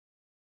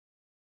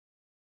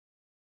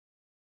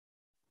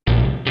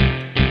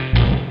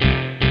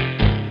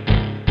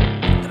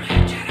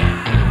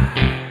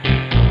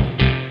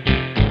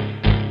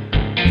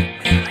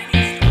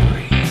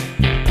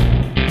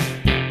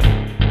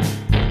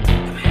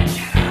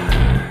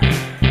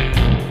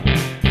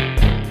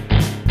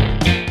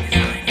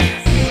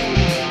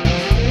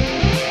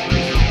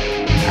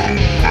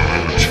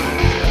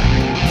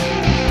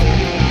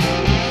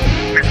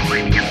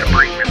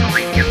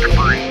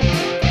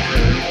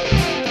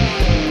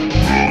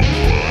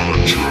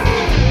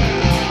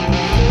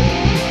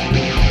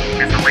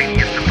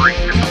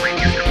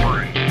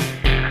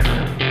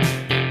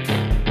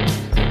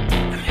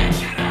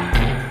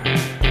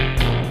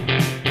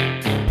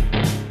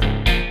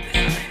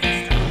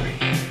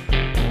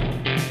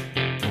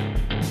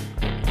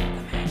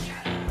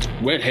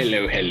Well,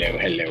 hello,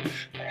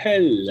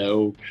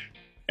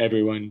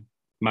 everyone,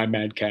 my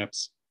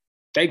madcaps.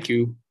 Thank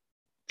you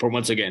for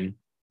once again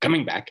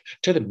coming back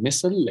to the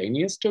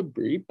Miscellaneous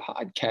Debris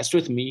podcast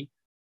with me,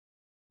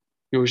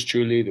 yours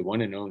truly, the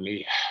one and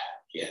only,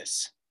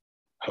 yes,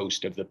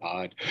 host of the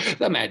pod,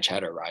 the Mad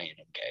Chatter Ryan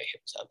MK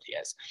himself,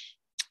 yes.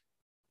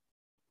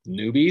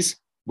 Newbies,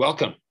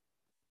 welcome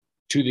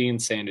to the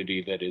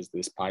insanity that is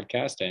this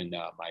podcast and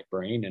my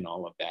brain and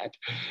all of that.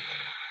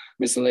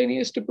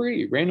 Miscellaneous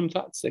debris, random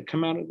thoughts that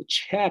come out of the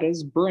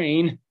chatter's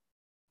brain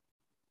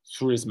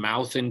through his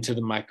mouth into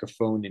the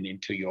microphone and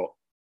into your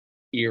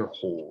ear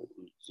holes.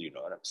 You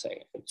know what I'm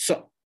saying?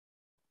 So,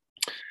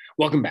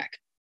 welcome back.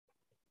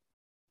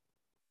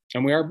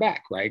 And we are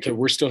back, right?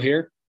 We're still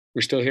here.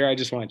 We're still here. I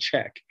just want to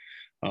check,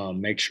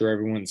 make sure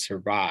everyone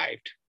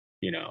survived.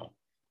 You know,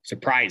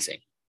 surprising.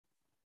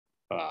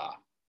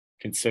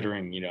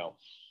 Considering, you know,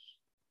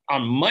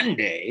 on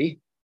Monday,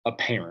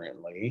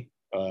 apparently,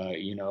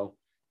 you know,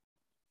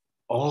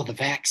 all the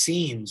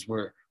vaccines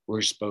were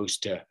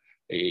supposed to,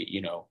 you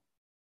know,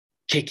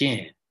 kick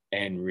in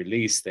and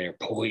release their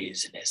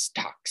poisonous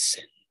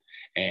toxin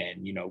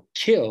and, you know,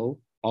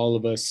 kill all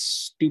of us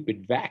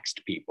stupid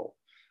vaxxed people.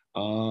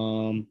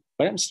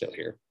 But I'm still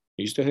here.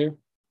 Are you still here?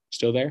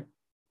 Still there?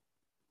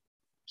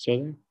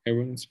 Still there?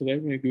 Everyone's still there?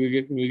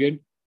 We good?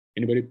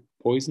 Anybody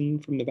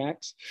poisoned from the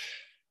vax?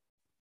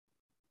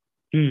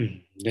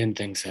 Didn't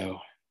think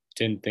so.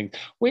 Didn't think.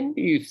 When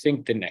do you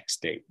think the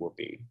next date will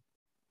be?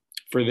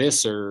 For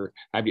this, or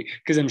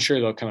because I'm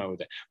sure they'll come out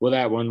with it. Well,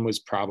 that one was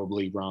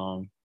probably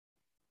wrong.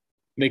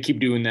 They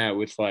keep doing that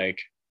with, like,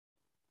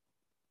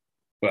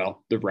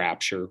 well, the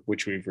rapture,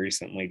 which we've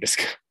recently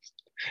discussed.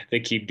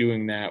 They keep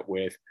doing that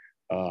with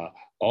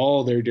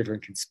all their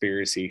different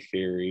conspiracy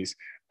theories.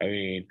 I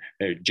mean,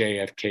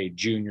 JFK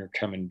Jr.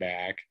 coming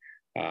back.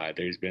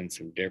 There's been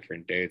some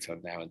different dates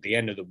on that one. The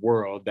end of the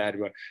world, that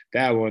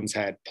one's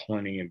had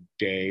plenty of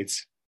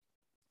dates.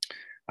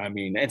 I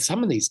mean, and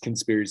some of these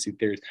conspiracy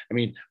theories, I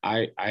mean,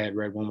 I had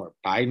read one where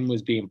Biden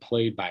was being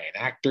played by an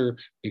actor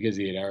because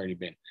he had already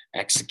been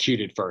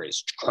executed for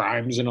his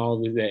crimes and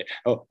all of that.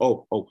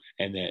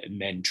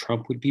 And then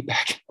Trump would be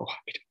back in the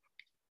White.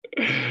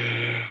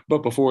 But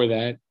before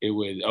that, it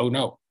was, oh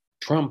no,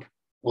 Trump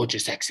will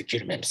just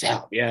execute him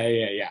himself. Yeah.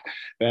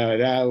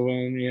 That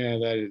one, yeah,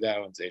 that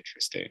one's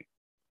interesting.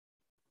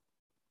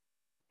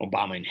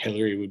 Obama and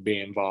Hillary would be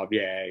involved.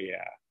 Yeah.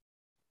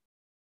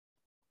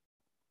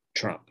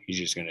 Trump, he's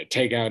just going to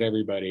take out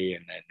everybody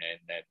and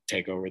then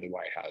take over the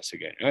White House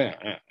again.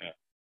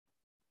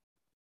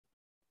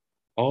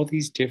 All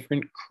these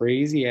different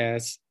crazy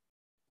ass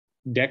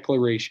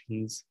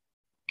declarations,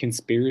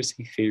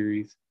 conspiracy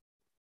theories,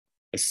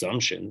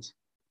 assumptions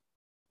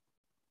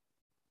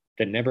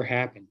that never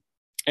happened.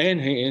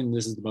 And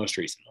this is the most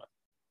recent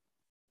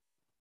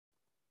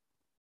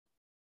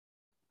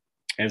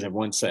one. As I've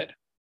once said,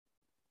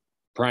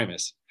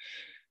 Primus,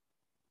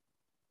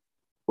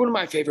 one of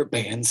my favorite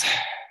bands.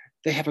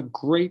 They have a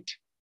great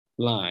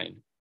line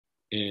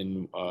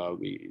in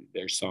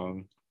their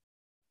song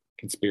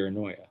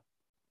Conspiranoia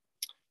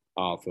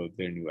off of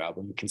their new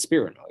album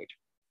Conspiranoid.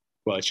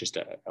 Well, it's just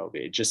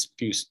just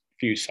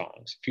few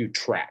songs, few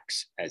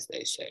tracks, as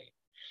they say.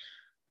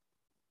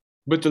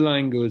 But the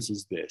line goes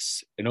as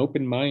this: an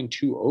open mind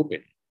too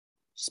open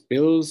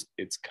spills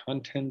its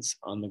contents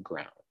on the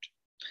ground.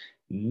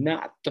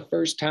 Not the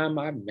first time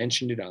I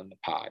mentioned it on the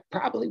pod.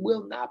 Probably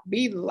will not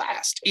be the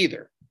last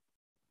either.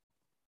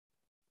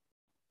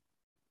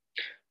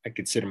 I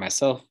consider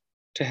myself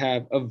to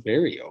have a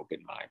very open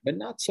mind, but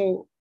not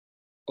so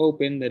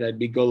open that I'd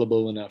be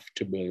gullible enough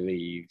to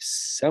believe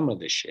some of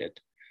the shit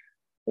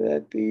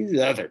that these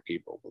other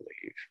people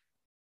believe.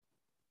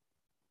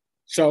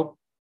 So,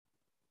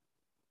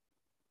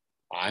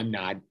 I'm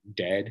not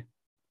dead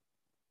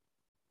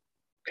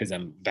because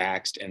I'm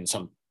vaxxed and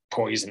some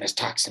poisonous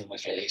toxin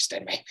was released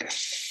in me.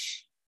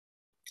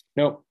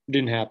 Nope,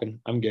 didn't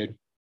happen. I'm good.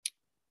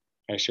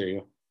 I assure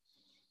you.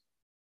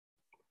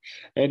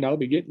 And I'll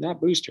be getting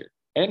that booster.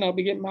 And I'll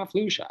be getting my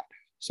flu shot.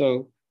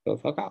 So go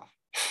fuck off.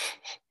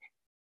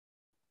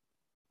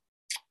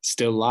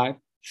 Still live.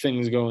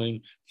 Things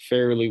going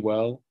fairly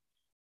well.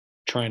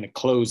 Trying to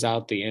close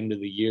out the end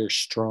of the year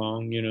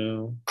strong, you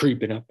know,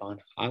 creeping up on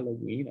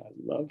Halloween. I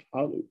love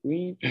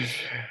Halloween.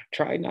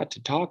 Try not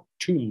to talk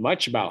too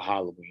much about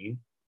Halloween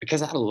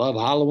because I love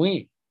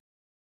Halloween.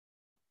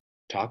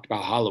 Talked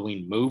about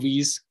Halloween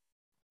movies,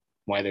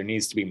 why there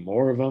needs to be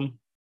more of them,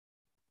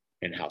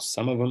 and how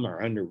some of them are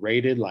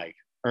underrated, like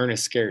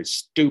Ernest Scared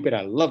Stupid.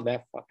 I love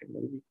that fucking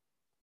movie.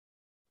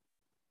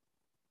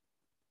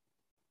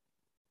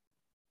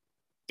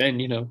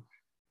 Then, you know,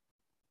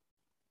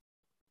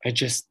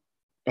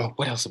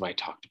 what else have I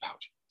talked about?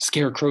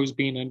 Scarecrows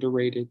being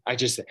underrated. I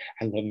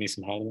love me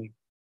some Halloween.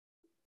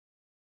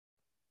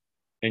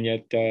 And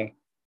yet,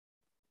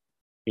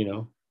 you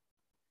know,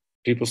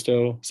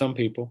 some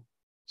people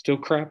still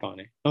crap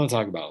on it. I'll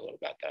talk about a little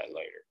about that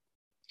later.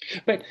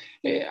 But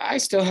I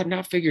still have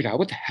not figured out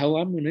what the hell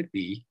I'm going to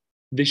be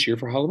this year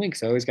for Halloween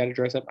because I always got to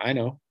dress up. I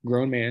know,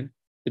 grown man,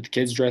 If the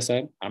kids dress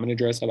up, I'm gonna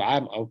dress up.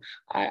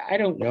 I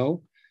don't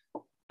know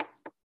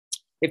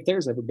if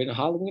there's ever been a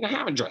Halloween I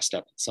haven't dressed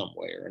up in some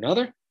way or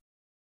another.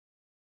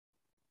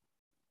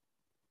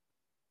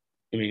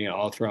 I mean,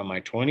 all throughout my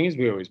 20s,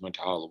 we always went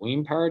to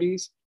Halloween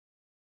parties.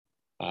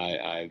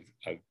 I've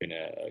been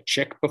a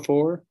chick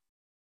before.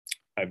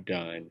 I've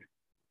done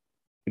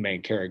the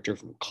main character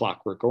from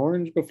Clockwork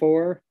Orange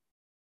before.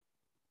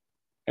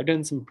 I've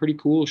done some pretty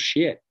cool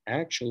shit,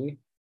 actually.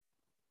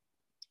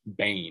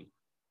 Bane,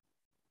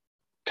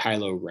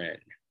 Kylo Ren.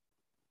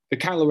 The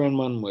Kylo Ren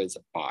one was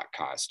a bot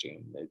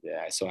costume,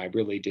 so I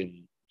really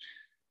didn't.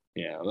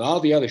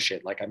 All the other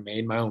shit, like I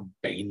made my own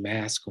Bane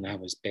mask when I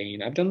was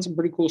Bane. I've done some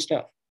pretty cool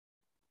stuff.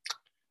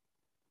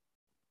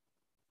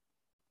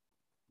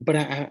 But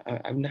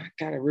I've not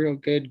got a real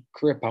good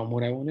grip on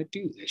what I want to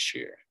do this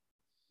year.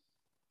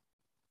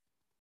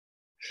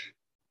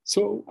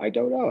 So I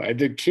don't know.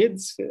 The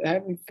kids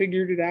haven't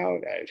figured it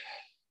out.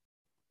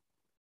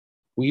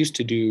 We used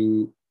to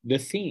do the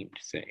themed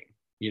thing,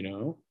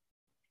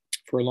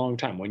 for a long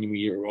time. When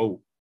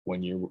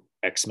you're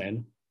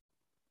X-Men,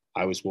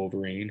 I was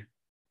Wolverine,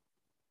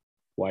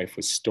 wife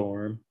was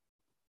Storm.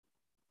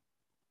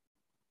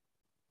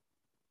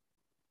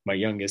 My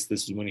youngest,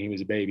 this is when he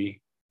was a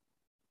baby.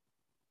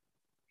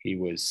 He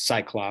was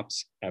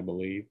Cyclops, I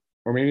believe.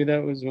 Or maybe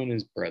that was when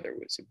his brother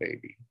was a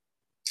baby.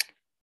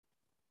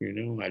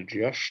 I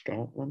just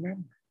don't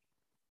remember.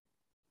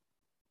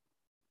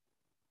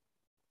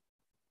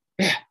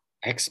 Yeah,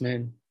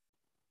 X-Men.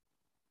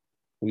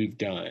 We've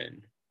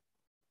done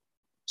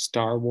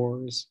Star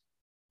Wars.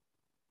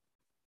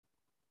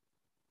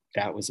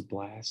 That was a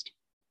blast.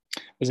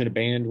 I was in a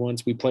band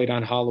once. We played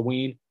on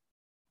Halloween.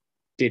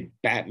 Did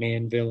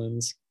Batman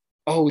villains.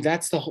 Oh,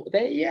 that's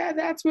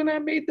that's when I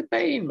made the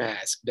Bane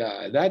mask.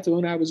 That's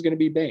when I was going to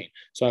be Bane.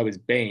 So I was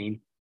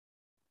Bane.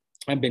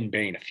 I've been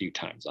Bane a few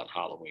times on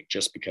Halloween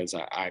just because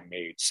I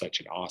made such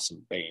an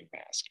awesome Bane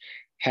mask.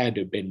 Had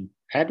to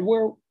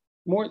wear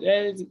more.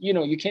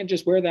 You can't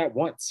just wear that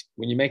once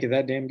when you make it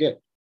that damn good.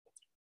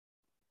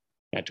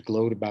 Not to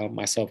gloat about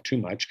myself too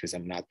much because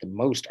I'm not the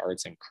most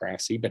arts and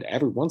craftsy, but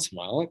every once in a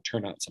while I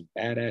turn out some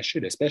badass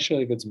shit,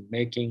 especially if it's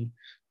making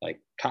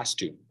like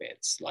costume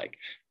bits. Like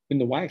when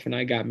the wife and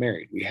I got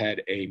married, we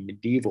had a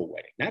medieval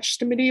wedding, not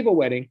just a medieval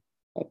wedding,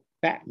 a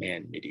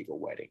Batman medieval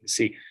wedding.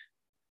 See,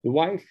 the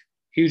wife,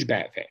 huge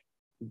Batman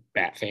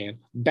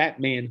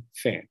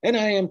fan, and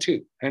I am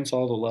too. Hence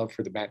all the love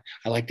for the Bat.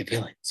 I like the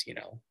villains,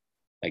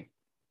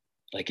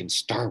 like in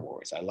Star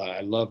Wars. I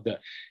love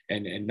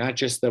and not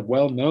just the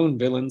well-known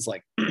villains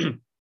like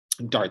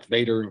Darth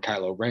Vader and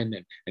Kylo Ren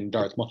and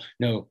Darth Maul.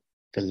 No,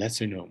 the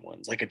lesser-known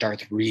ones like a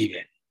Darth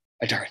Revan,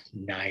 a Darth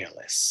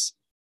Nihilus.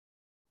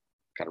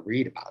 Got to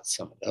read about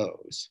some of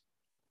those.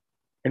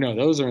 Or no,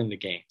 those are in the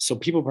game, so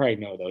people probably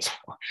know those.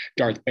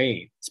 Darth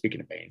Bane.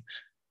 Speaking of Bane,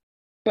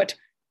 but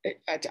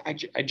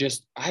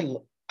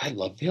I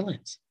love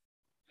villains.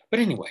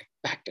 But anyway,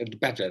 back to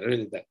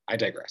that. I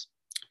digress.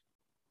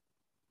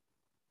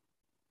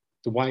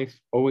 The wife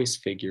always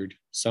figured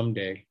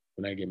someday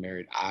when I get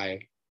married,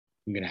 I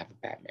am going to have a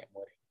Batman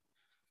wedding.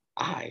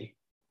 I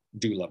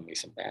do love me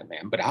some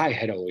Batman, but I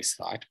had always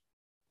thought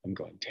I'm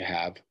going to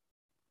have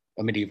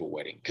a medieval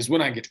wedding because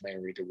when I get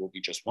married, it will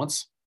be just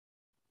once.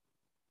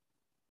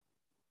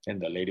 And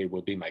the lady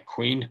will be my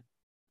queen.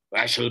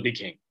 I shall be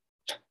king.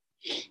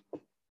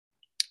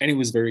 And it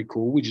was very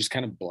cool. We just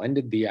kind of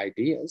blended the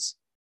ideas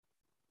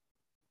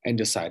and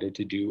decided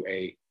to do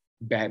a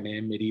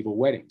Batman medieval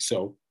wedding.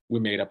 So we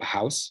made up a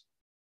house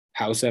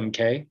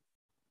MK.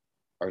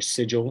 Our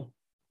sigil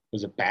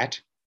was a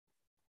bat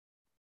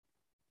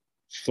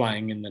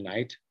flying in the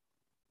night.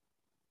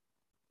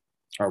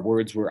 Our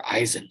words were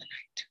eyes in the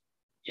night.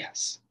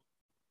 Yes.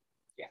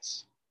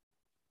 Yes.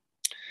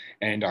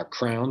 And our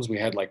crowns, we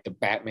had like the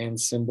Batman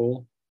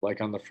symbol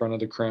like on the front of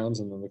the crowns,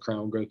 and then the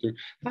crown would go through.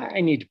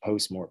 I need to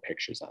post more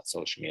pictures on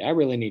social media. I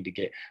really need to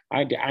get,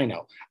 I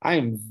know I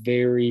am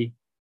very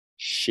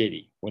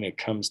shitty when it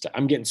comes to,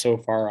 I'm getting so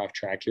far off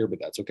track here, but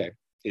that's okay.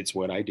 It's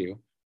what I do.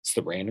 It's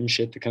the random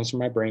shit that comes from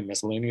my brain,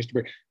 miscellaneous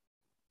debris.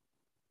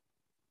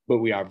 But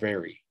we are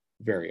very,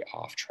 very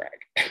off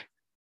track.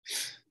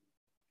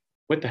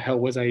 What the hell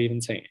was I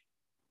even saying?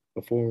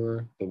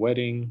 Before the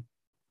wedding?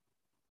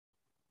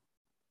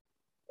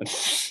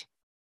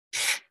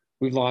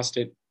 We've lost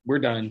it. We're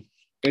done.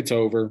 It's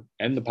over.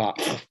 End the pot.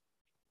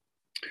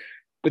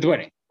 With the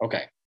wedding.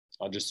 Okay.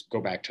 I'll just go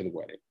back to the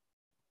wedding.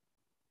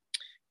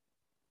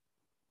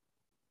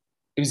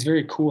 It was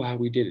very cool how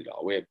we did it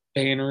all. We had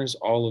banners,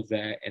 all of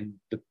that. And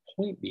the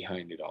point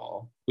behind it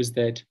all was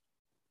that,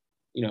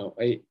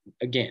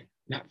 again,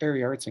 not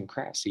very arts and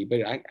craftsy,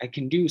 but I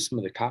can do some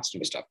of the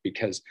costume stuff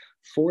because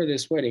for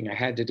this wedding, I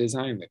had to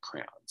design the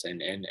crowns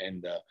and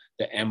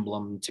the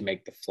emblem to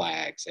make the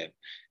flags.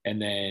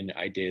 And then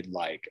I did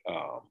like,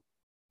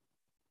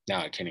 now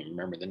I can't even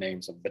remember the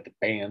names of, but the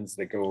bands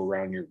that go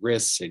around your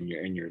wrists and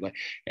your like,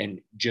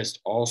 and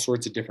just all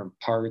sorts of different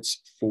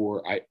parts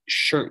for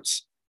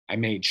shirts. I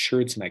made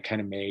shirts and I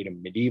kind of made a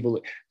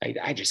medieval.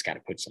 I just got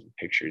to put some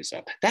pictures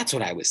up. That's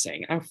what I was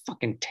saying. I'm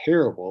fucking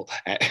terrible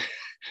at.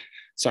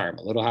 Sorry, I'm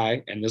a little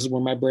high, and this is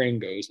where my brain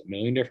goes a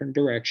million different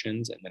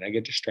directions, and then I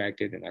get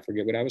distracted and I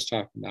forget what I was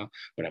talking about.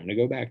 But I'm gonna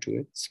go back to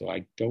it so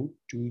I don't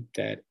do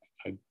that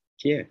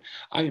again.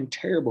 I am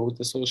terrible with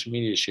the social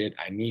media shit.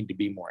 I need to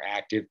be more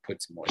active,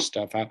 put some more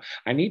stuff out.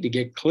 I need to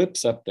get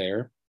clips up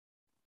there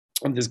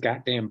of this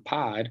goddamn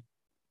pod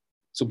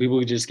so people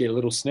can just get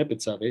little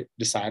snippets of it,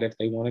 decide if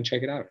they want to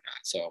check it out or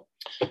not. So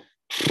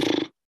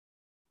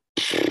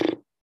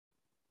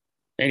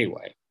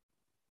anyway,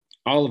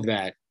 all of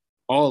that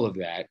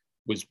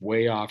was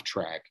way off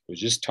track. I was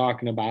just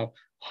talking about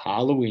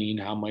Halloween,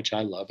 how much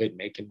I love it,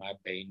 making my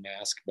Bane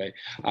mask. But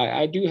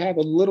I do have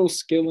a little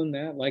skill in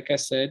that. Like I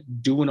said,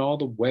 doing all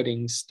the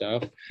wedding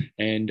stuff.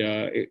 And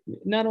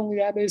not only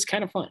that, but it's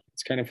kind of fun.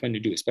 It's kind of fun to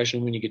do,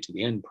 especially when you get to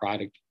the end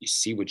product, you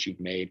see what you've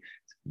made.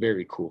 It's a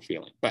very cool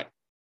feeling. But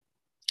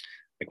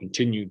I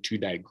continue to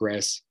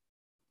digress.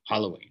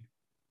 Halloween.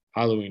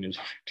 Halloween is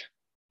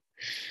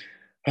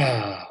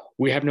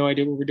we have no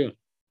idea what we're doing,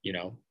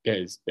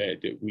 because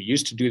we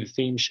used to do the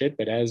theme shit,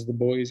 but as the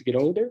boys get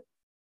older,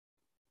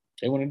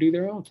 they want to do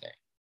their own thing.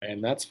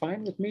 And that's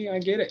fine with me. I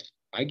get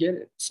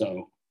it.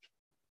 So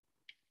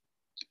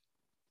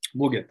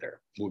we'll get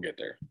there.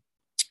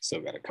 Still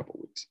got a couple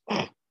weeks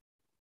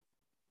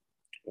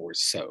or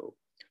so.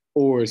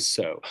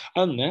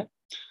 Other than that,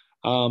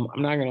 I'm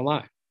not going to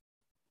lie.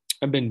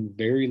 I've been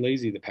very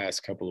lazy the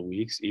past couple of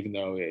weeks, even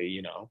though,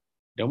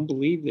 don't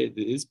believe that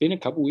it's been a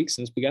couple weeks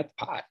since we got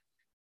the pod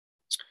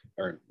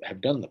or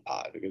have done the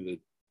pod because I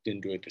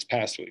didn't do it this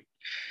past week.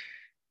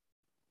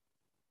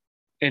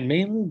 And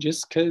mainly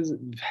just because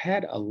I've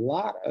had a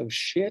lot of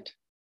shit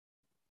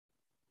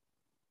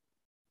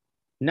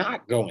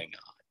not going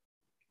on.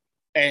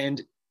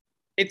 And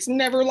it's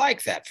never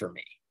like that for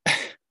me.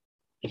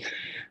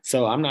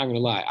 So I'm not going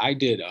to lie.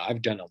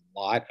 I've done a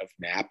lot of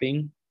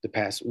napping the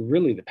past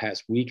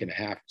week and a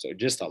half. So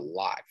just a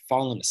lot,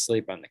 falling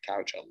asleep on the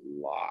couch a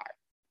lot.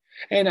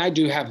 And I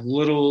do have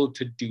little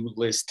to-do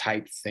list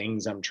type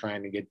things I'm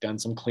trying to get done,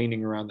 some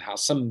cleaning around the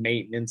house, some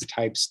maintenance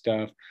type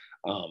stuff,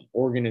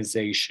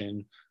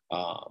 organization,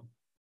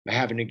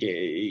 having to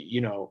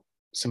get,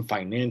 some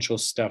financial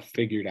stuff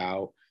figured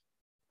out.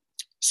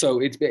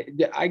 So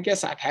I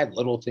guess I've had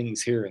little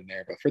things here and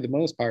there, but for the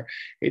most part,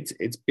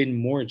 it's been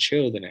more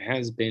chill than it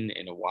has been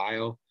in a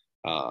while.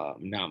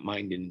 Not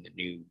minding the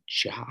new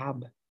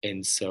job.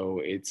 And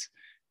so it's,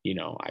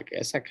 I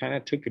guess I kind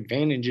of took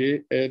advantage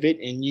of it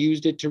and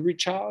used it to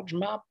recharge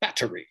my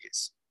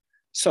batteries.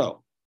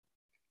 So,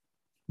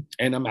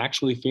 and I'm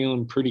actually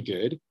feeling pretty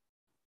good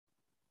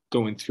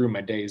going through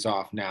my days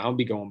off now,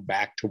 be going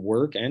back to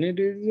work, and it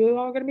is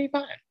all going to be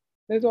fine.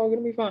 It's all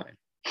going to be fine.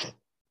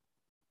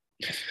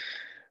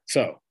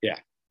 So, yeah.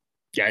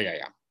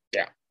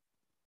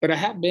 But I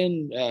have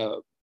been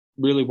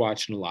really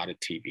watching a lot of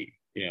TV,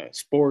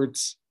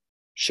 sports,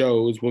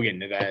 shows. We'll get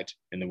into that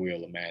in the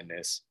Wheel of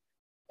Madness.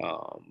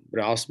 But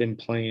I've also been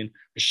playing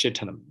a shit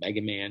ton of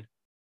Mega Man.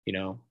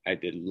 I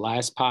did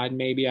last pod,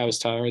 maybe I was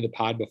talking, or the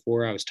pod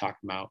before, I was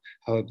talking about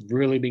how I've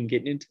really been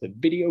getting into the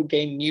video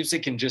game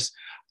music and just,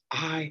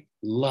 I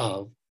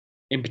love,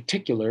 in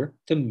particular,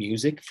 the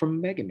music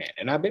from Mega Man.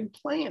 And I've been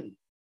playing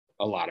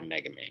a lot of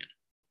Mega Man.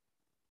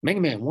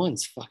 Mega Man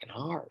 1's fucking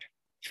hard.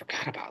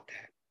 Forgot about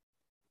that.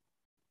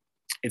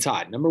 It's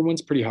hard. Number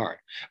 1's pretty hard.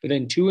 But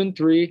then 2 and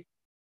 3,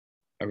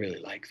 I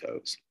really like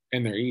those.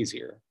 And they're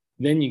easier.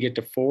 Then you get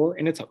to 4,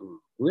 and it's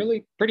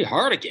really pretty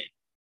hard again.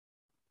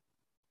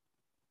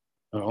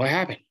 I don't know what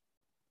happened.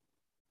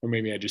 Or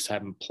maybe I just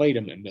haven't played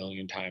them a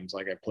million times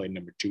like I played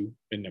number 2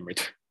 and number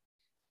 3.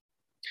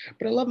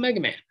 But I love Mega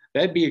Man.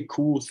 That'd be a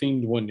cool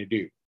themed one to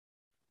do.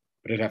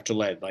 But I'd have to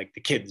let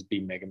the kids be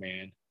Mega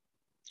Man.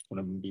 One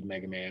of them be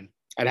Mega Man.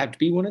 I'd have to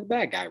be one of the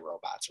bad guy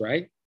robots,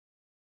 right?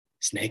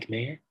 Snake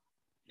Man?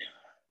 No.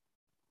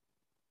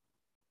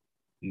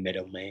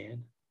 Metal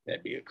Man?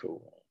 That'd be a cool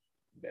one.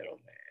 Metal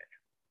Man.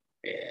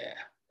 Yeah,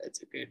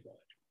 that's a good one.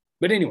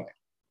 But anyway,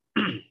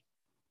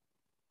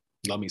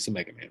 love me some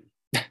Mega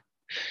Man.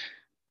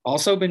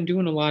 Also been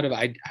doing a lot of,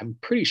 I'm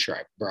pretty sure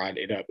I brought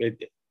it up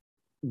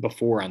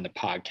before on the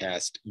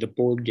podcast, the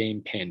board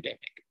game pandemic,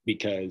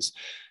 because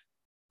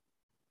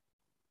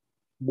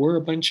we're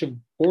a bunch of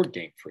board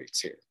game freaks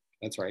here.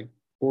 That's right.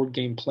 Board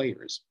game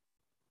players.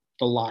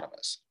 A lot of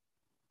us.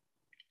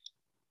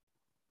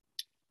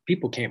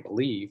 People can't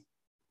believe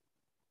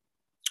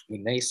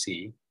when they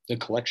see the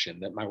collection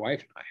that my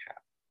wife and I have.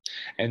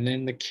 And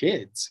then the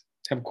kids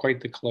have quite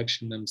the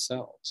collection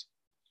themselves.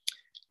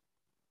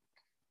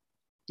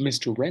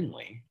 Mr.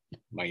 Renly,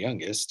 my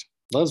youngest,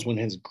 loves when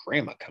his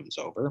grandma comes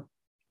over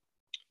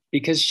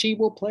because she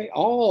will play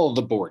all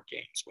the board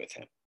games with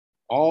him.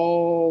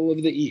 All of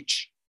the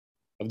each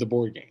of the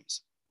board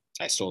games.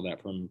 I stole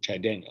that from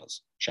Chad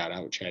Daniels. Shout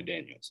out Chad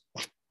Daniels.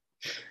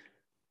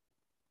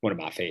 One of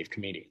my fave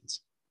comedians.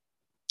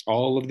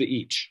 All of the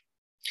each.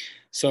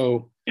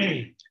 So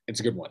it's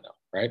a good one though,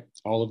 right?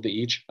 All of the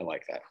each. I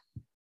like that.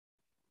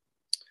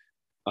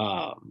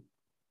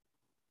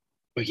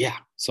 But But yeah,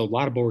 so a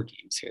lot of board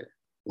games here.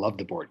 Love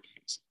the board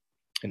games.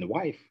 And the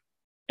wife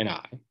and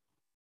I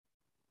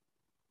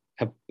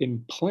have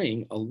been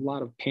playing a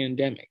lot of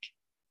Pandemic.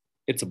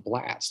 It's a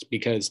blast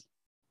because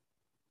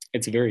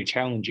it's a very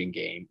challenging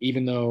game,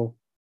 even though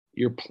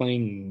you're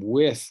playing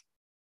with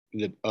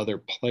the other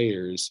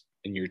players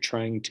and you're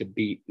trying to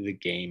beat the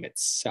game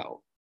itself.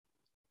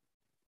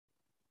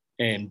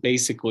 And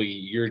basically,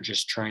 you're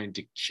just trying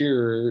to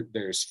cure,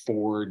 there's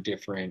 4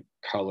 different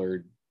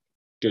colored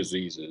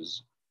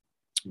diseases,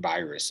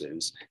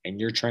 viruses, and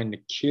you're trying to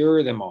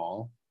cure them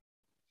all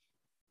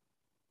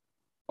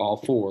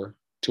 4,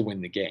 to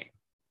win the game.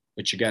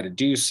 But you got to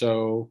do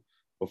so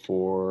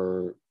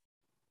before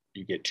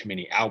you get too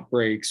many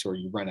outbreaks or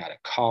you run out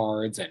of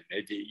cards, and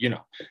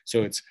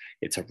so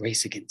it's a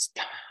race against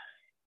time.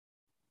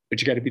 But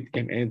you got to beat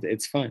the game, and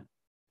it's fun.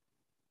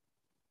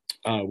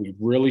 We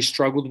really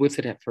struggled with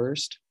it at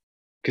first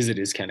because it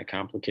is kind of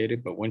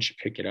complicated, but once you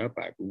pick it up,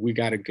 we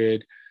got a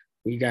good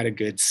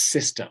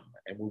system,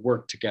 and we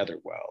work together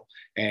well.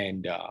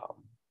 And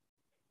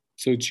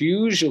so it's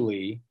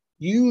usually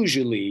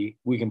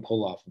we can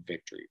pull off a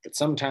victory, but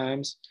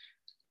sometimes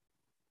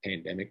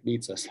Pandemic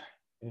beats us.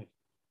 I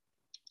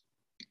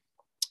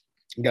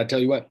gotta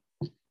tell you what,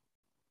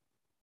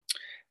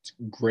 it's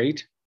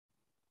great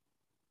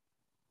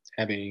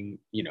having,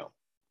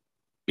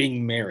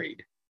 being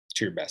married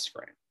to your best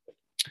friend.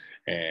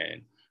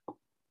 And,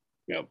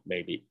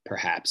 maybe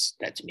perhaps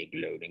that's me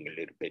gloating a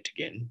little bit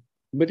again,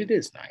 but it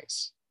is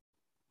nice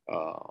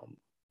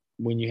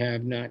when you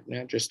have not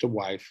just a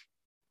wife,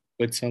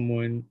 but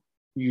someone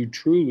you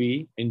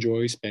truly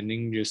enjoy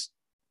spending just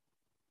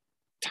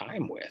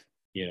time with,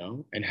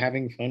 and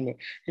having fun with,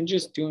 and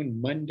just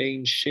doing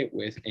mundane shit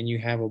with, and you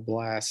have a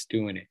blast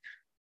doing it.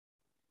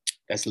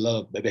 That's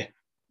love, baby.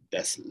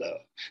 That's love.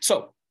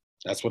 So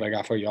that's what I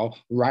got for y'all.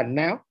 Right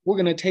now, we're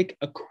going to take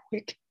a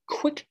quick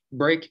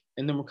break,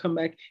 and then we'll come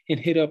back and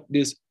hit up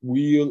this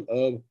Wheel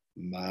of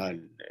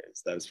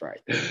Madness. That's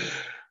right.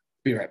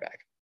 Be right back.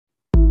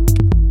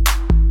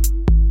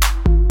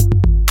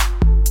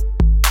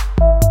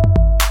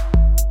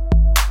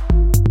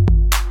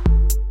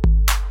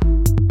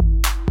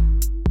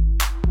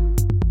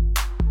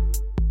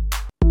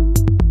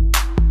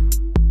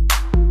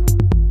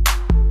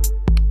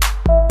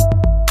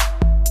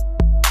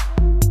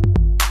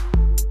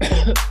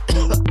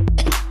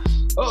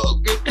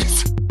 Oh,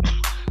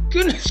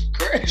 goodness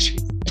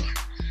gracious.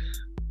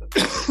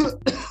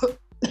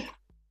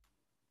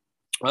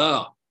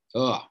 Oh,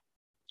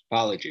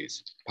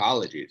 apologies.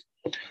 I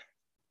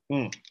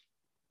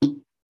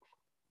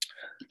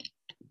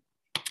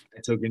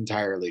took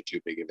entirely too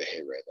big of a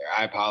hit right there.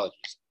 I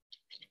apologize.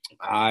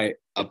 I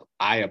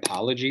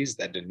apologies.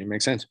 That didn't even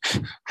make sense.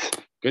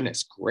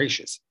 Goodness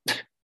gracious.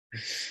 But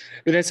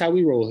that's how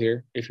we roll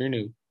here. If you're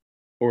new,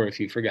 or if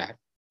you forgot,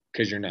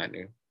 because you're not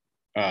new.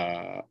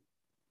 I'm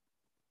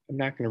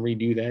not going to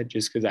redo that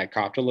just because I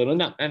coughed a little.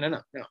 No.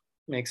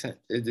 Makes sense.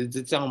 It's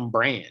its own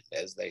brand,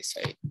 as they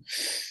say.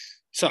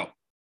 So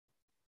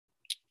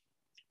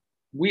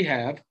we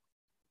have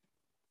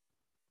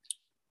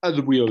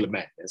the Wheel of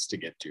Madness to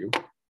get to.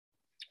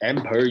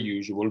 And per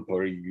usual.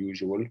 There we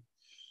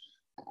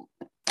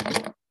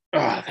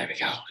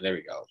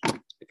go.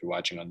 If you're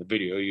watching on the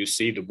video, you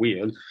see the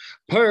wheel.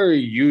 Per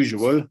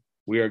usual,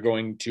 we are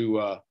going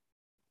to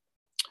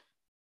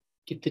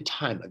get the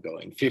timer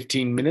going.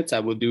 15 minutes. I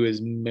will do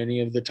as many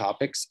of the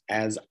topics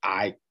as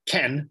I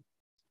can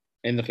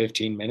in the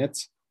 15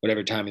 minutes.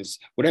 Whatever topics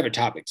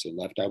are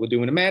left, I will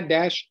do in a mad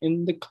dash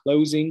in the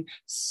closing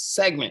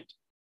segment.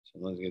 So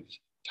let's get the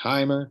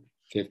timer,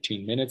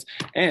 15 minutes.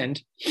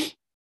 And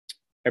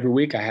every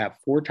week I have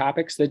 4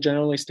 topics that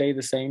generally stay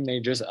the same.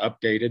 They just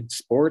updated: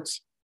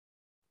 sports,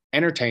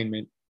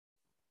 entertainment,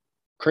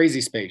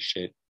 crazy space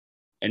shit,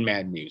 and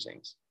mad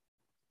musings.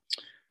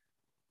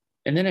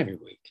 And then every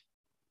week,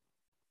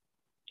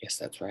 yes,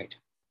 that's right,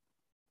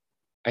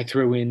 I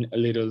throw in a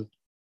little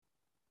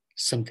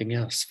something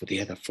else for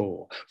the other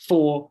 4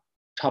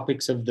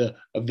 topics of the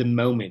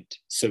moment,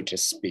 so to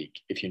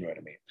speak, if you know what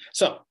I mean.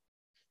 So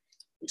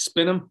we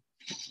spin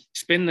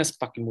this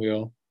fucking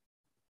wheel,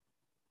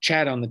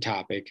 chat on the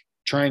topic,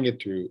 try and get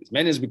through as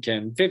many as we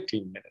can.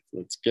 15 minutes.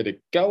 Let's get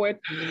it going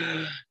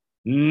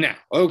now.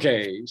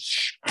 Okay,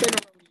 spin.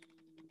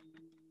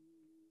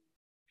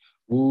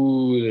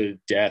 Ooh, the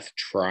Death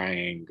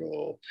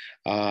Triangle.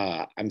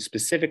 I'm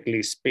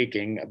specifically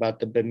speaking about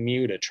the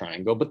Bermuda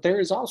Triangle, but there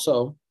is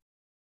also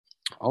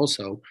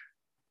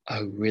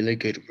a really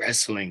good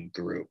wrestling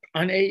group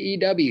on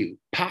AEW,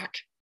 Pac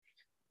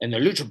and the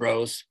Lucha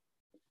Bros,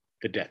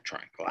 the Death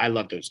Triangle. I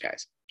love those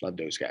guys.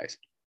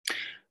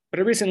 But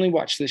I recently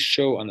watched this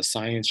show on the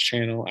Science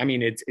Channel. I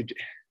mean, it's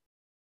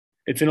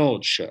an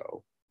old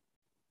show,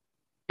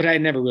 but I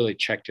had never really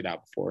checked it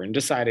out before and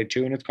decided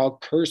to, and it's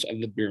called Curse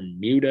of the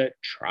Bermuda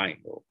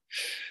Triangle.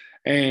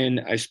 And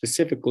I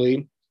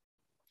specifically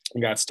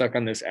got stuck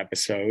on this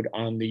episode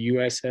on the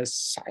USS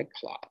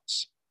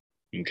Cyclops.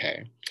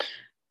 Okay.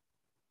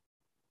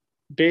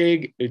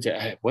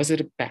 Was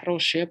it a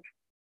battleship?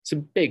 It's a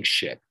big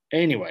ship.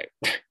 Anyway,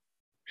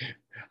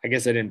 I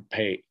guess I didn't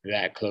pay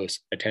that close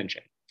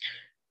attention.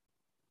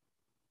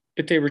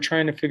 But they were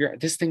trying to figure out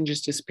this thing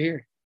just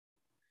disappeared.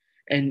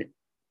 And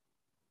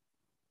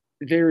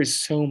there is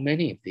so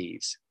many of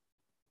these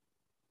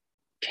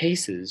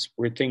cases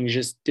where things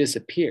just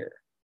disappear.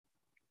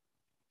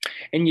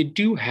 And you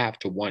do have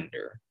to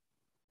wonder,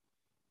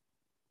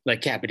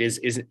 like, yeah, but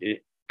isn't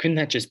it, couldn't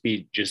that just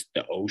be just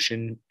the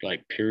ocean,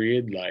 like,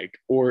 period? Like,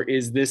 or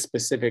is this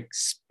specific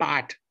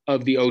spot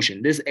of the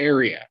ocean, this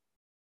area,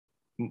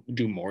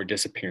 do more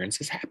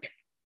disappearances happen?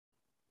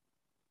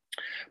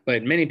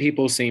 But many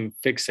people seem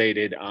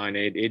fixated on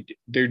it.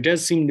 There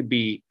does seem to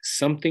be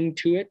something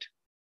to it,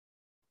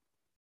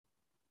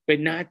 but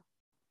not,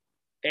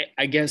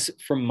 I guess,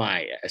 from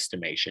my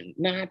estimation,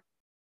 not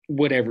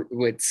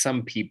what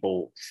some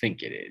people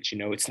think it is.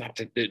 It's not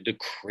the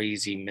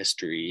crazy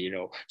mystery,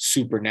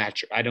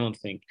 supernatural. I don't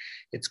think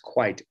it's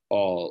quite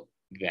all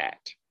that.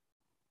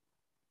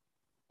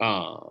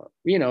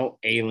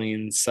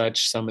 Aliens,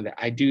 such, some of that.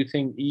 I do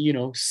think,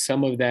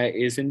 some of that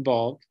is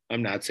involved.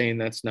 I'm not saying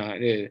that's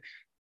not it,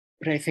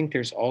 but I think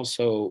there's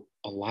also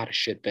a lot of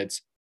shit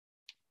that's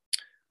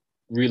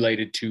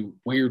related to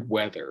weird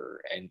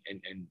weather and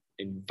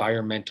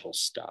environmental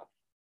stuff,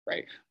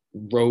 right?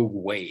 Rogue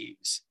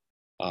waves.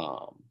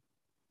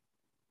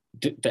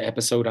 The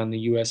episode on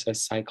the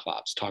USS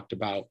Cyclops talked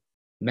about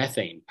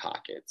methane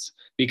pockets,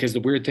 because the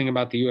weird thing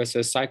about the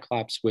USS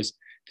Cyclops was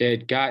they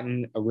had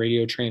gotten a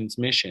radio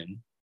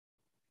transmission.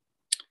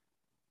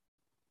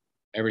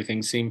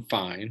 Everything seemed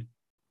fine.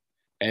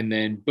 And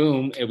then,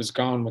 boom, it was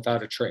gone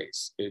without a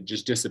trace. It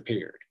just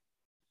disappeared.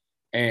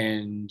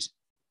 And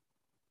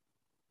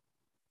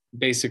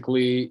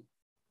basically,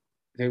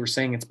 they were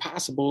saying it's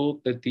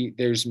possible that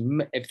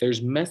if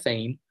there's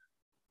methane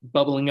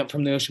bubbling up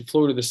from the ocean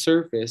floor to the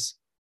surface,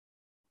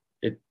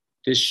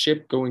 this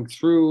ship going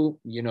through,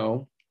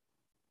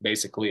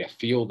 basically a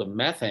field of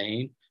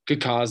methane could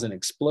cause an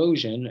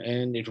explosion,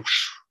 and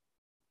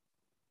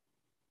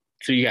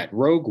so you got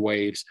rogue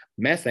waves,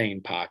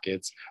 methane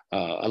pockets,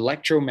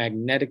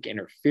 electromagnetic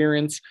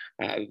interference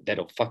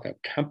that'll fuck up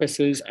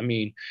compasses. I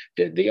mean,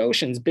 the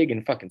ocean's big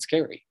and fucking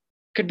scary.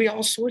 Could be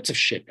all sorts of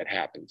shit that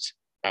happens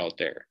out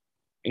there,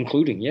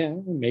 including, yeah,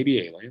 maybe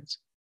aliens.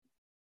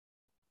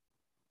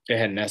 They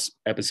had an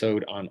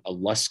episode on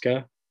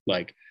Alaska,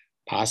 like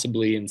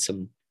possibly in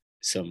some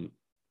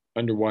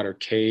underwater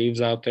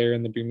caves out there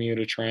in the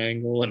Bermuda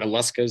Triangle. And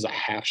Alaska is a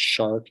half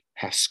shark,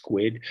 half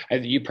squid.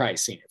 You've probably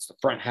seen it. It's the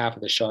front half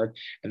of the shark,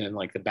 and then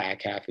like the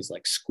back half is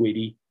like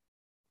squiddy.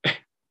 But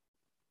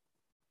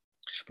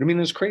I mean,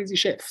 there's crazy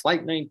shit.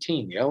 Flight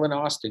 19, the Ellen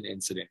Austin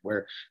incident,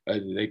 where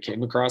they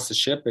came across the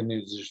ship and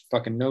there's just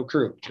fucking no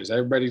crew, just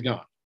everybody's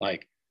gone.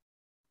 Like,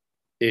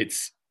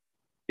 it's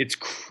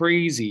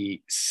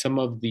crazy, some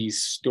of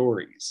these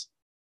stories.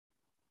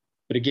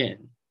 But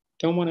again,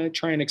 don't want to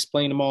try and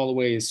explain them all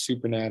away as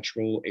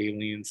supernatural,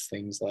 aliens,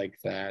 things like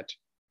that.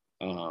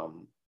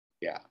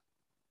 Yeah.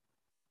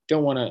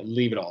 Don't want to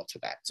leave it all to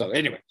that. So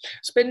anyway,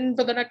 spin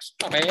for the next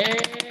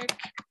topic.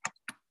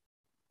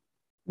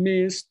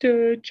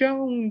 Mr.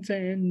 Jones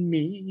and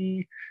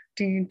me.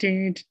 Dun,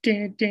 dun,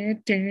 dun,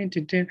 dun, dun,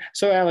 dun, dun.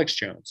 So Alex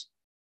Jones.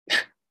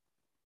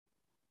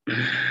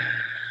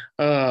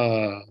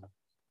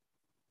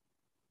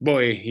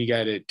 Boy, he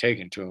got it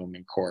taken to him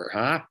in court,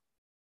 huh?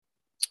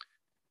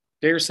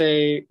 Dare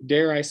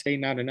I say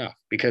not enough,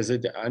 because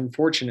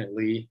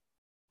unfortunately,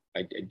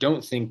 I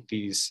don't think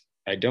it's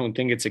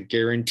a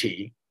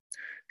guarantee.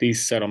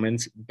 These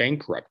settlements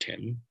bankrupt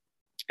him,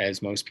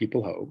 as most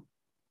people hope.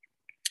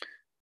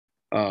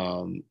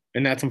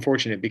 And that's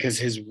unfortunate, because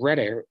his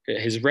rhetoric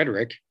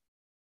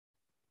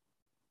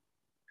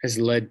has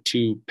led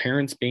to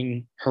parents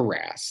being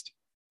harassed,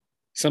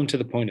 some to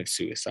the point of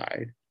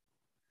suicide.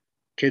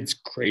 Kids'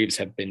 graves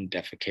have been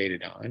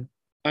defecated on.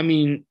 I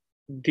mean,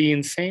 the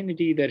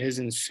insanity that has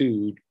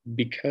ensued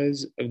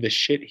because of the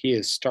shit he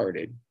has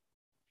started,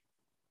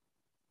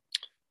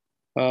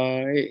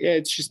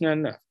 it's just not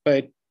enough.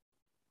 But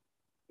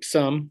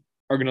some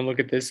are going to look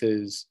at this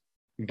as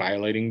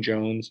violating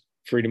Jones'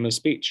 freedom of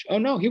speech. Oh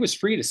no, he was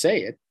free to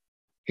say it.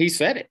 He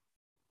said it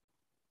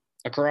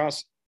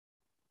across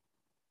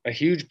a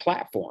huge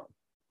platform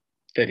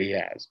that he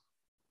has.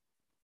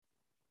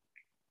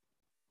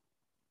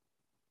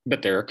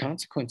 But there are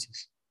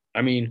consequences.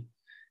 I mean,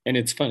 and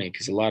it's funny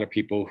because a lot of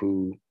people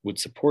who would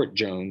support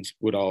Jones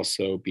would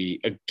also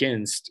be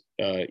against,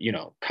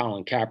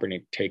 Colin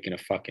Kaepernick taking a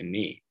fucking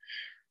knee,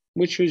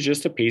 which was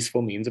just a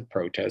peaceful means of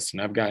protest.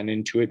 And I've gotten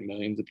into it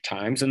millions of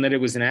times. And that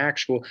it was an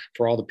actual,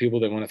 for all the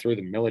people that want to throw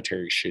the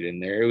military shit in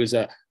there, it was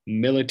a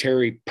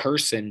military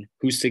person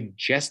who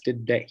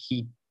suggested that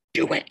he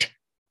do it.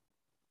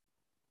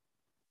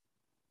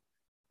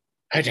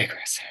 I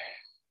digress.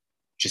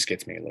 Just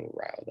gets me a little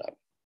riled up.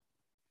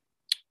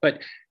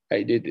 But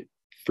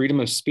freedom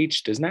of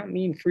speech does not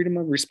mean freedom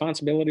of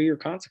responsibility or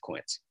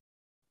consequence.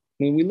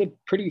 I mean, we live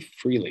pretty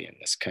freely in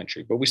this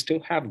country, but we still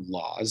have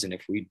laws, and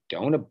if we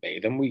don't obey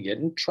them, we get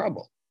in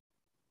trouble.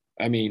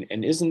 I mean,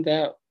 and isn't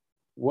that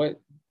what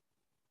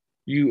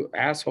you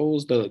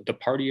assholes, the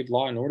party of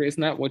law and order,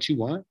 isn't that what you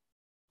want?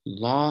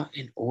 Law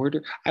and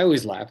order. I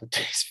always laugh at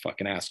these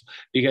fucking assholes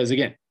because,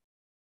 again,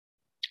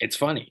 it's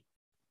funny.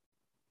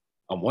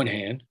 On one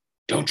hand,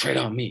 don't tread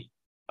on me.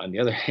 On the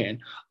other hand,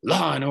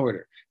 law and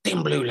order,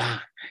 thin blue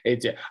line.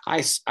 It's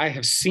I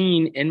have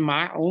seen in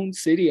my own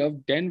city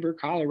of Denver,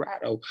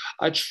 Colorado,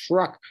 a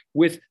truck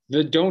with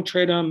the "Don't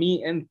Tread on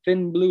Me" and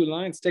thin blue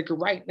line sticker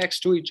right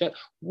next to each other.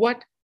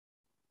 What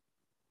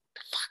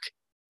the fuck?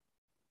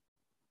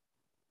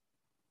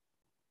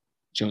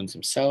 Jones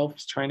himself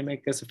is trying to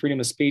make this a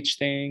freedom of speech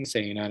thing,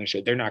 saying on a show,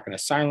 they're not going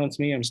to silence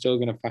me. I'm still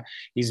going to find.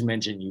 He's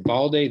mentioned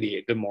Uvalde,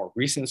 the more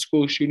recent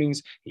school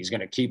shootings. He's going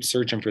to keep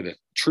searching for the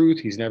truth.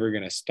 He's never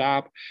going to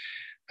stop.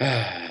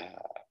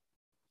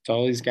 It's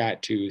all he's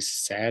got to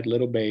sad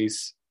little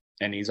base.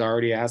 And he's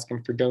already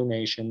asking for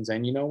donations.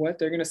 And you know what?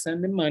 They're going to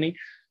send him money,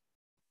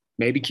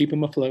 maybe keep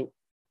him afloat.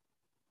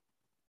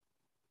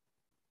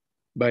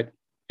 But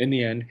in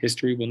the end,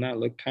 history will not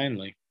look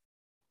kindly.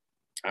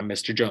 I'm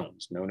Mr.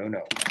 Jones. No, no,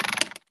 no.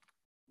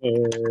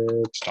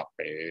 Next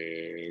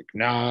topic,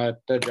 not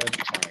the drug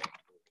triangle.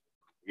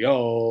 We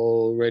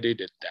already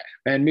did that.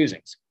 And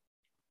musings.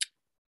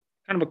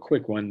 Kind of a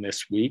quick one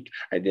this week.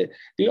 I did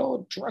the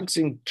old drugs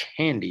and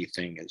candy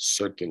thing is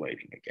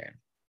circulating again.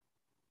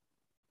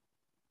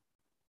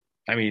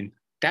 I mean,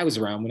 that was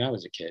around when I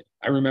was a kid.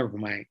 I remember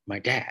my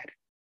dad.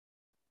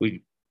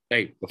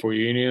 Hey, before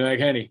you eat any of that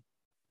candy,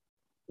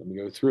 let me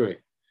go through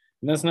it.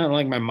 And that's not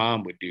like my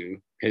mom would do.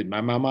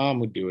 My mom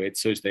would do it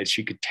so that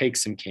she could take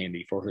some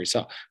candy for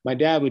herself. My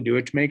dad would do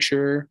it to make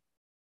sure,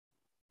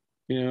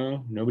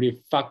 nobody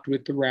fucked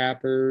with the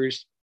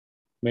wrappers,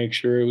 make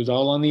sure it was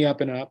all on the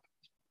up and up.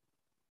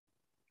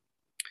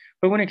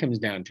 But when it comes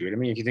down to it, I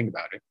mean, if you think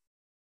about it,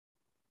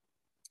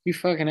 you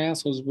fucking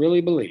assholes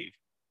really believe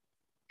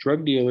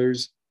drug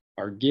dealers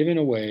are giving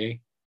away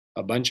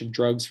a bunch of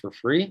drugs for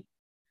free?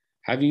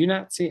 Have you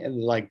not seen,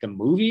 like, the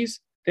movies?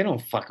 They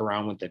don't fuck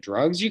around with the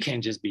drugs. You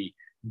can't just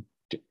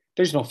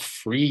there's no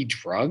free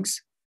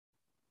drugs.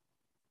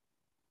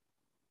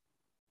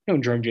 No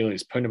drug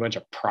dealers putting a bunch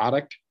of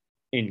product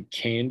in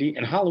candy,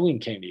 and Halloween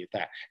candy at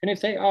that. And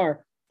if they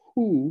are,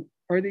 who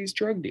are these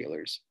drug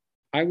dealers?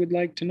 I would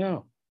like to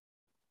know.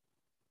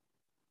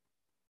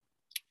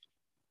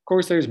 Of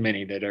course, there's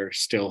many that are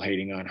still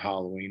hating on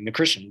Halloween. The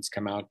Christians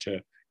come out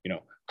to,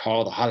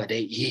 call the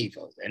holiday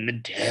evil and the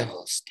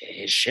devil's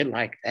day, shit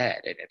like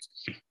that. And it's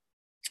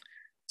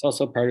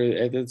also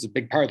it's a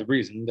big part of the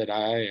reason that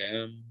I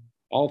am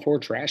all for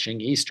trashing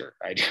Easter.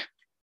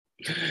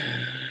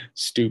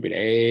 Stupid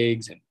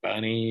eggs and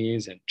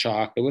bunnies and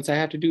chocolate. What's that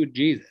have to do with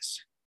Jesus?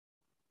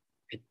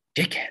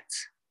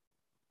 Dickheads.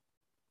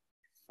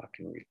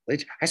 Fucking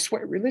religion. I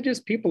swear, religious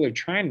people are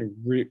trying to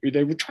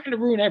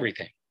ruin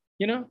everything,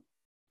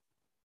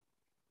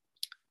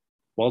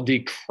 while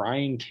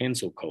decrying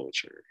cancel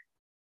culture.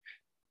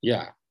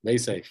 Yeah, they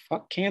say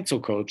fuck cancel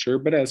culture,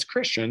 but as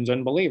Christians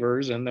and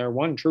believers in their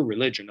one true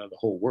religion of the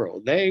whole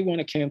world, they want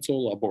to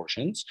cancel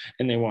abortions,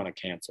 and they want to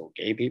cancel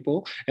gay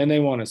people, and they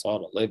want us all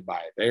to live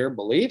by their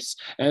beliefs,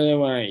 and they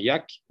want to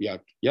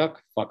yuck,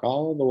 fuck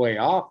all the way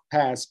off,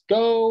 pass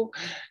go,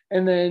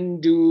 and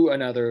then do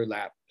another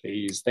lap,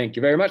 please. Thank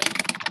you very much.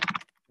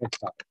 Next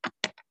topic.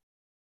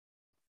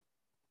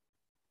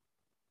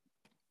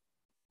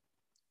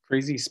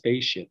 Crazy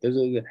spaceship.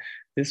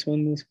 This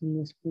one.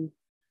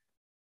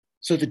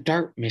 So the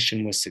DART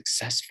mission was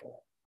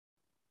successful.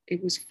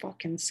 It was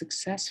fucking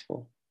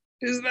successful.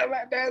 Isn't that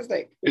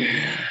fantastic?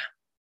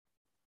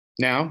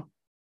 Now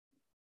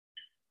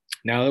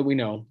that we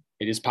know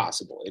it is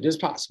possible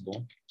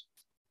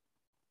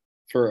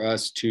for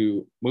us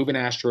to move an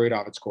asteroid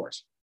off its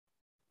course.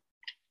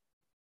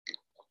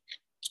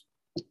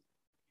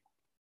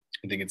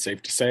 I think it's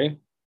safe to say,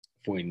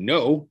 if we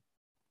know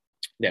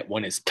that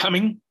one is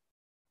coming,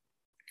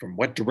 from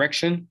what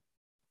direction,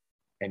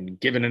 and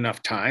given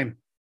enough time,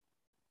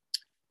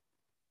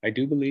 I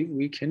do believe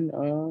we can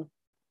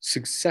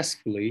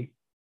successfully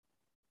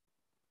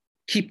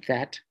keep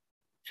that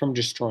from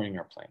destroying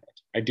our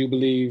planet. I do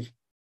believe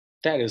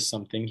that is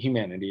something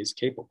humanity is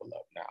capable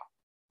of now.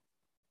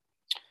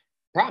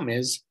 Problem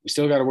is, we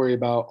still got to worry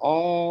about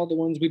all the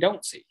ones we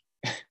don't see,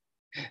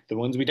 the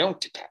ones we don't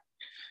detect.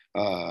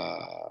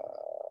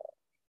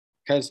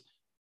 Because,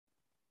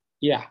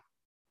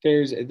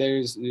 there's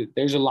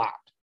a lot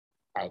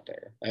out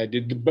there.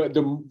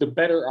 The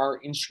better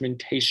our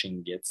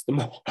instrumentation gets, the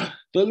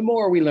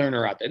more we learn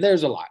are out there.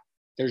 There's a lot.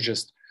 There's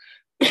just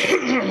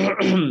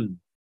a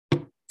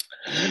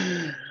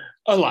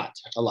lot.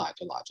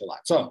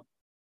 So,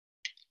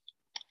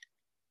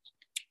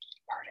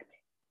 pardon me.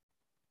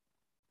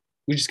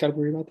 We just got to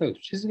worry about those.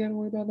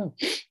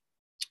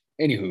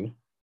 Anywho,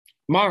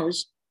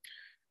 Mars,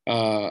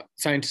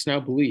 scientists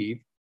now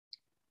believe,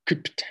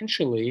 could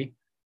potentially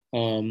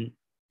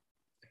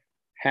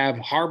have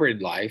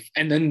harbored life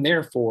and then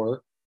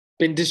therefore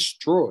been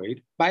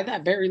destroyed by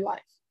that very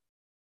life.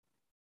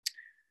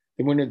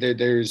 They wonder that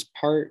there's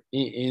part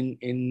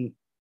in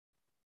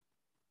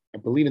I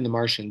believe in the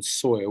Martian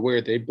soil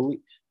where they believe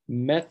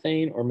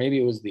methane, or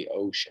maybe it was the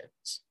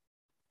oceans.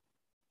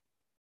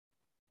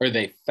 or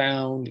they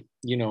found,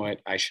 you know what,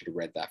 I should have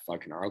read that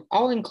fucking article.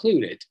 I'll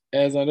include it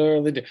as I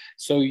normally do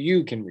so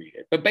you can read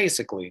it. But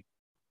basically,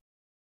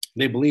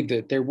 they believed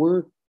that there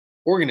were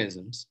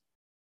organisms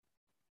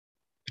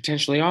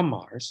potentially on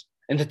Mars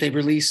and that they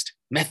released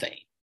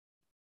methane.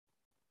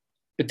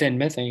 But then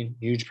methane,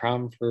 huge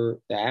problem for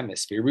the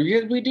atmosphere.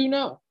 Because we do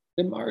know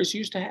that Mars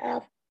used to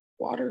have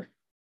water,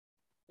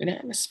 an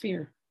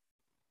atmosphere,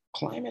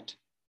 climate.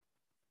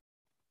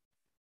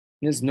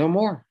 There's no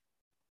more.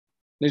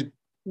 There's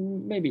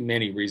maybe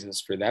many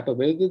reasons for that, but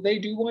they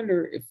do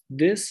wonder if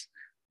this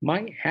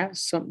might have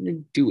something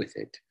to do with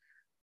it.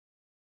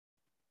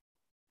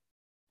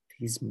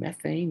 These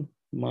methane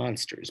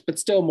monsters, but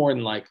still more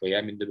than likely.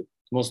 I mean, the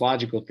most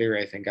logical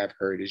theory I think I've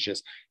heard is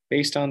just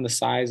based on the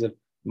size of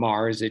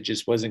Mars, it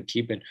just wasn't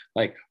keeping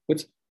like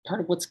what's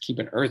part of what's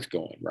keeping Earth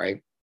going,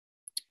 right?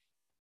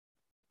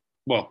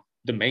 Well,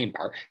 the main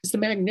part is the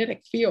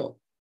magnetic field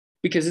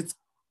because it's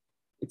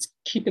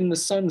keeping the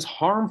sun's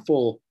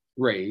harmful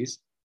rays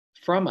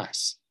from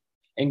us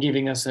and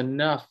giving us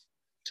enough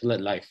to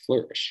let life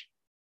flourish.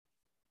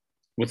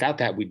 Without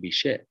that, we'd be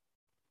shit.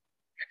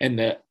 And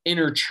the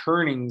inner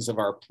churnings of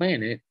our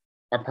planet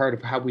are part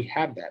of how we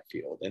have that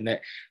field. And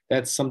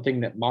that's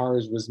something that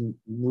Mars was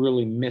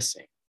really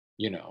missing,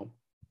 you know?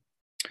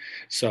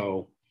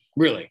 So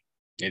really,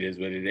 it is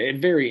what it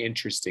is. Very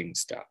interesting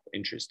stuff.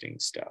 Interesting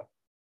stuff.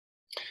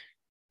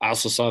 I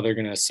also saw they're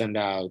going to send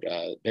out,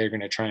 they're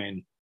going to try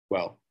and,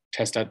 well,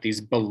 test out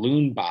these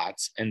balloon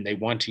bots and they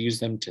want to use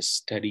them to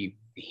study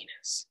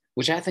Venus,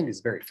 which I think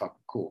is very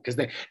fucking cool because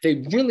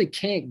they really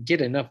can't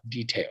get enough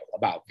detail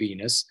about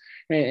Venus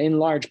in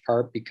large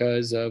part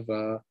because of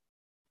the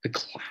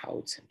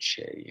clouds and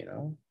shit, you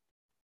know?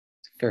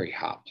 It's a very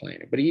hot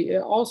planet, but he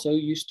also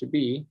used to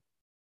be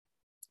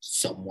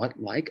somewhat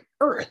like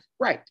Earth,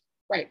 right?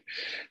 Right.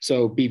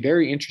 So be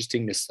very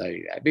interesting to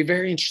study that. Be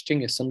very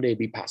interesting if someday it'd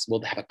be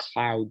possible to have a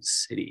cloud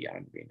city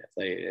on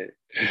Venus.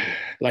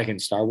 Like in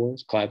Star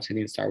Wars, Cloud City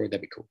in Star Wars,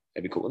 that'd be cool.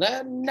 That'd be cool.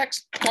 Then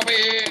next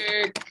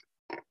topic.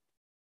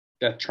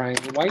 Death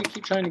Triangle. Why do you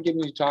keep trying to get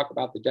me to talk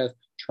about the Death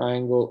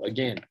Triangle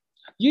again?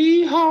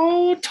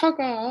 Yeehaw,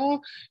 Tucker.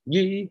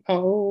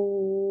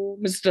 Yeehaw,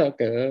 Mr.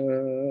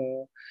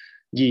 Tucker.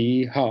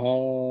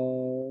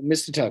 Yeehaw,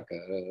 Mr.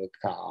 Tucker.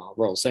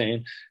 Carl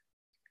saying.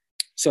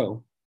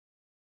 So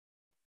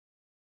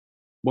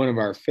one of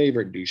our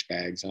favorite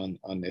douchebags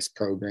on this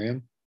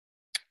program,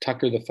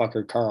 Tucker the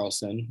fucker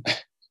Carlson.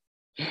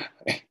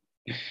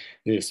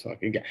 This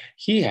fucking guy.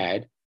 He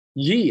had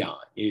Yee on.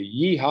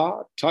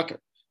 Yeehaw Tucker.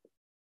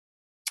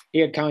 He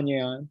had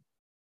Kanye on,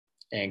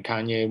 and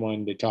Kanye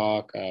wanted to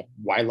talk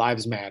why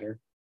lives matter.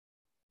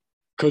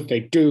 Because they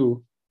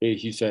do.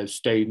 He says,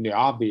 stating the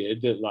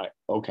obvious, that like,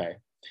 okay.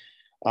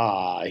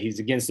 He's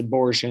against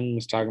abortion,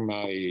 was talking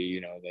about, you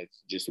know,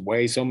 that's just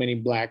way so many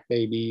black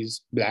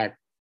babies, black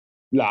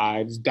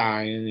lives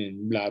dying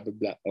and blah blah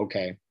blah.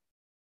 Okay,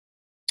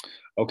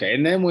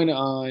 and then went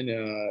on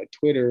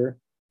Twitter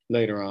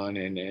later on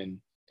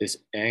and this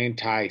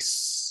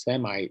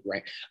anti-Semite,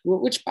 right?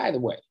 Which, by the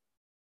way,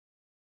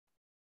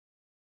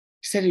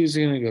 he said he was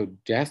going to go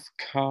DEF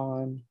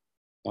CON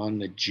on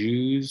the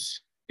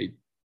Jews.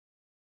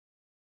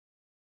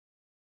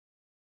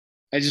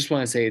 I just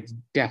want to say it's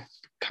DEF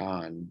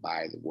CON,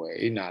 by the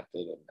way, not that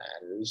it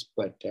matters,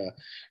 but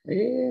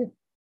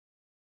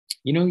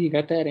you know, you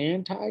got that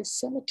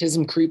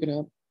anti-Semitism creeping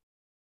up.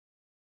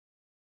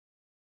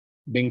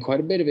 Been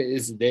quite a bit of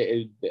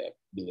it. I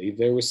believe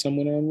there was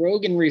someone on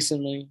Rogan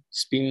recently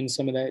spewing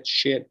some of that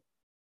shit.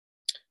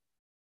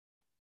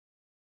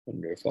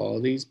 Wonder if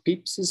all these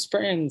peeps is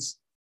friends.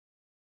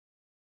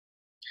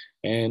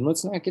 And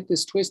let's not get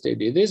this twisted.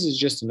 This is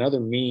just another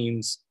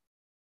means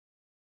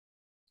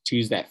to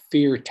use that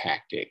fear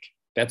tactic.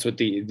 That's what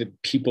the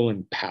people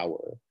in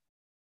power.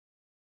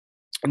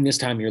 And this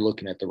time you're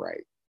looking at the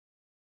right.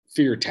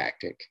 Fear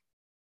tactic.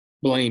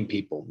 Blame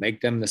people, make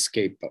them the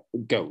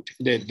scapegoat.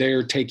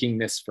 They're taking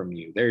this from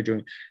you. They're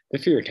doing the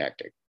fear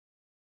tactic.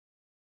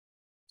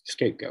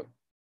 Scapegoat.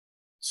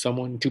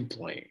 Someone to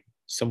blame,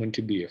 someone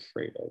to be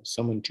afraid of,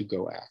 someone to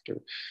go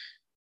after.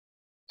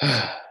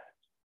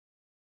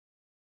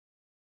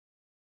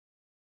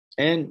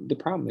 And the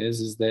problem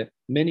is that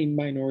many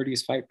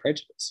minorities fight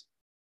prejudice.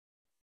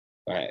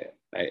 I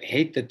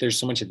hate that there's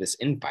so much of this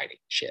infighting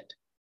shit.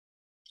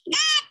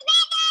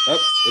 Oh,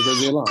 there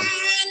goes the alarm.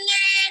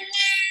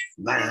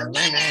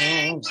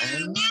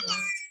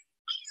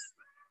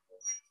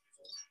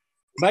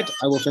 But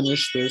I will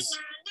finish this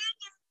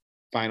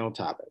final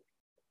topic.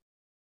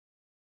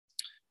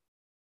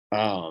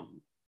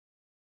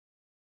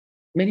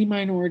 Many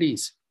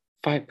minorities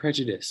fight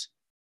prejudice.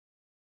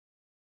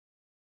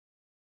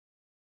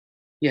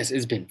 Yes,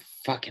 it's been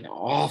fucking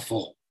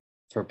awful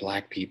for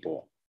Black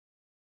people.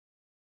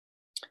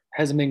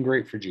 Hasn't been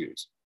great for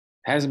Jews.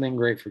 Hasn't been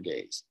great for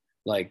gays.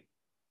 Like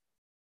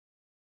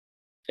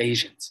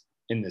Asians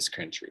in this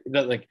country.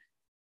 Like,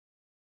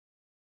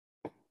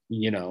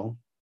 you know,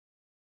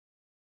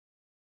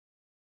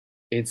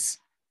 it's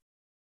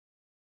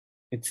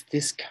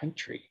this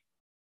country.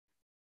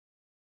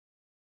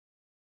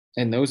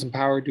 And those in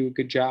power do a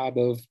good job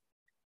of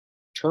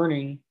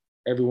turning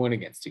everyone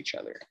against each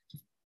other.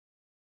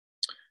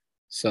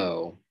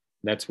 So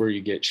that's where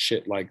you get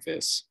shit like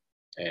this.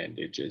 And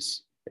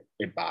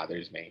it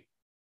bothers me.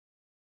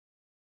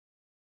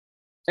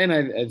 And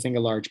I think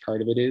a large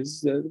part of it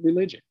is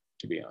religion,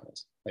 to be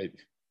honest.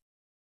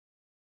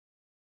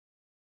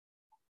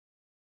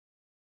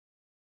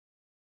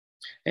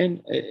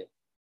 And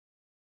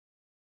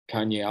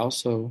Kanye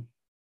also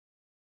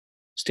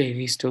stated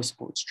he still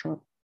supports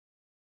Trump.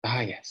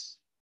 Ah, yes.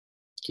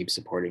 Keep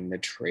supporting the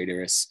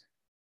traitorous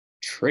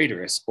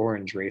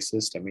orange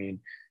racist. I mean,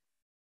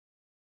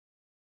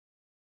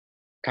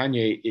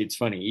 Kanye, it's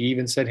funny. He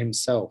even said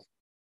himself,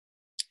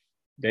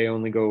 they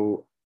only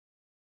go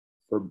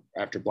for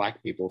after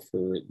black people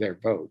for their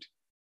vote.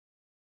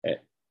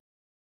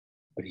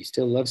 But he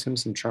still loves him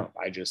some Trump.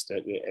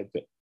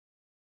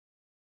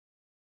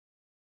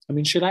 I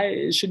mean, should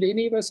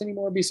any of us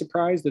anymore be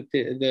surprised that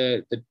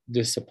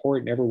the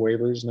support never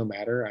wavers, no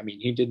matter? I mean,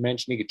 he did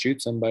mention he could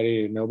shoot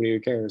somebody and nobody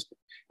cares,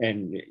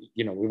 and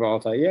we've all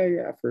thought,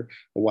 yeah, for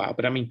a while.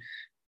 But I mean,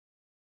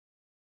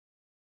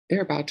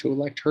 they're about to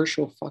elect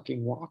Herschel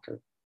fucking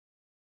Walker.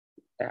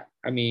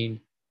 I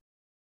mean,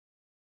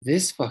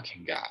 this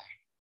fucking guy.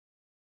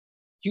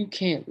 You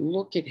can't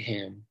look at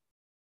him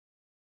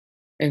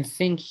and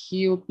think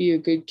he'll be a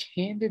good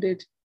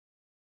candidate.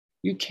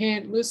 You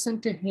can't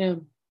listen to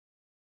him.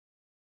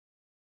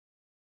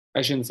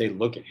 I shouldn't say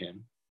look at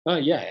him.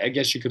 Yeah, I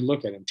guess you could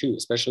look at him too,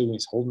 especially when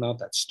he's holding out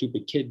that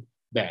stupid kid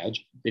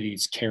badge that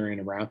he's carrying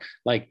around.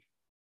 Like,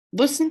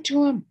 listen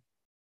to him.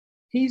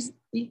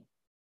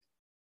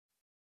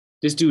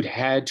 This dude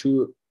had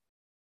to.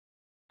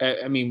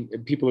 I mean,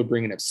 people are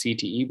bringing up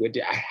CTE, but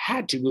I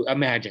had to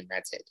imagine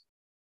that's it.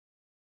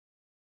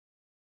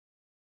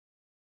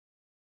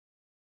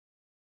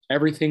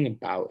 Everything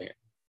about him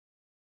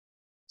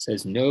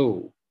says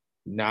no,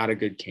 not a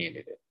good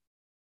candidate.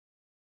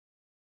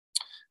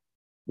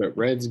 But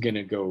Red's going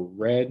to go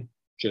red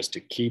just to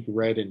keep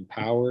Red in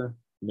power,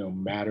 no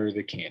matter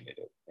the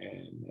candidate.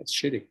 And that's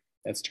shitty.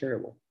 That's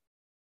terrible.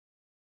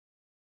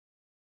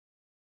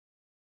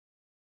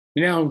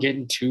 Now I'm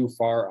getting too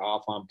far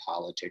off on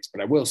politics,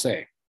 but I will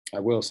say,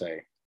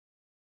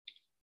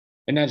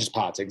 and not just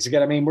politics.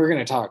 Again, I mean, we're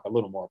going to talk a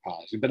little more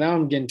politics, but now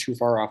I'm getting too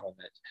far off on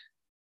that.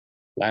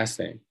 Last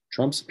thing,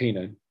 Trump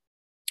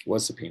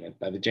was subpoenaed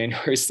by the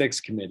January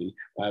 6th committee,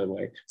 by the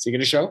way. Is he going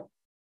to show?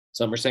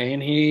 Some are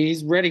saying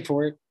he's ready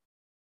for it. Is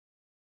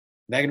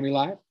that going to be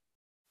live?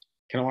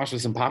 Can I watch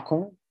with some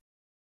popcorn?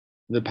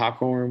 The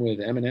popcorn with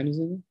M&Ms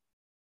in it?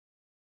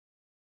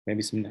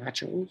 Maybe some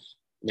nachos?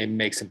 Maybe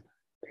make some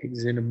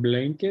pigs in a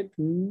blanket?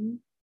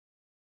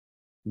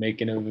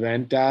 Make an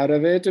event out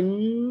of it?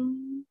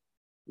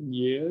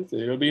 Yes,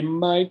 it'll be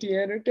mighty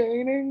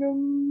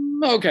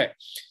entertaining. Okay,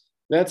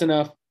 that's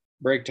enough.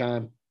 Break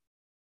time.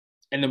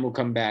 And then we'll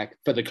come back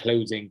for the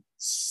closing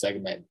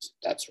segment.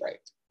 That's right.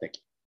 Thank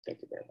you.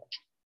 Thank you very much.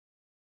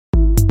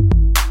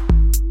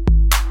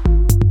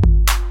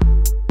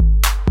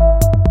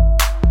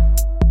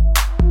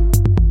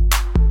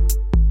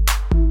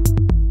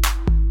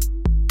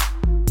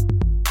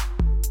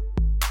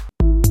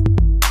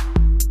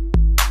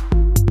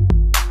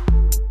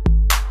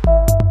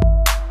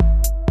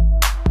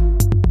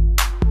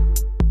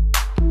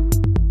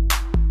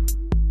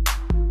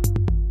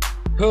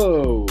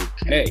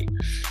 Okay,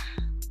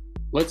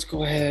 let's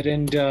go ahead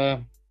and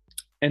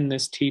end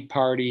this tea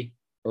party.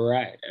 All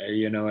right,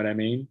 you know what I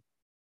mean?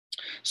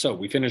 So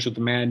we finished with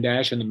the Mad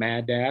Dash and the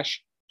Mad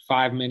Dash.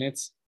 5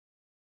 minutes.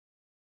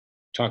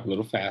 Talk a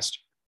little fast.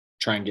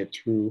 Try and get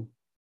through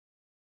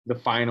the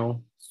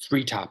final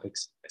 3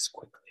 topics as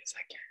quickly as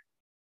I can.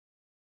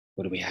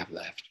 What do we have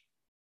left?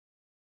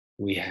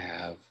 We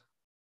have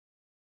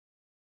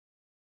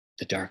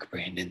the Dark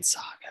Brandon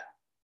saga.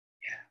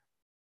 Yeah.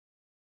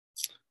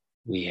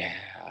 We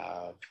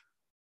have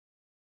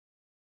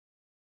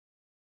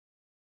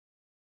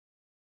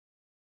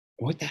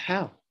what the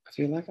hell? I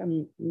feel like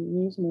I'm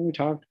losing when we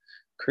talked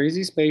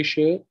crazy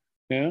spaceship.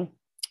 Yeah.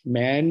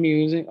 Mad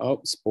music. Oh,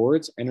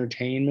 sports,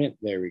 entertainment.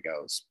 There we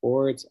go.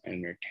 Sports,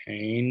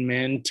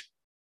 entertainment,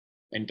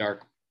 and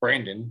Dark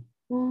Brandon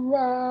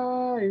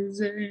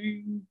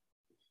rising.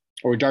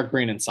 Or Dark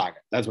Brandon saga.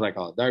 That's what I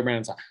call it. Dark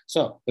Brandon saga.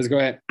 So let's go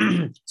ahead.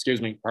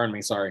 Excuse me. Pardon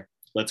me. Sorry.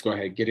 Let's go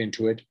ahead. Get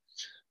into it.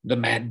 The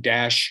Mad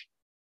Dash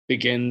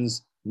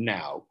begins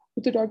now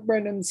with the Dark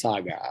Brandon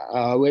saga.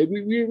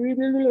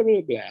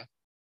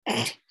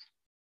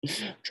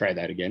 Try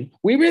that again.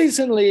 We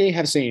recently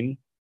have seen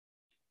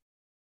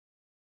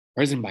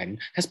President Biden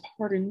has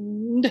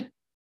pardoned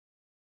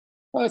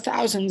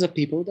thousands of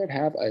people that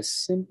have a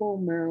simple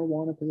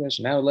marijuana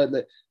possession. Now,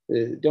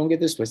 don't get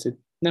this twisted.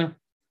 No,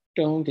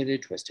 don't get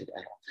it twisted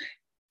at all.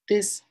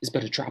 This is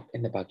but a drop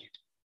in the bucket.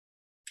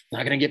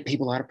 Not going to get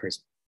people out of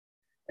prison.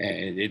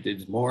 And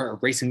it's more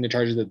erasing the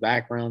charges of the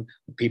background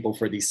of people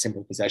for these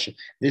simple possessions.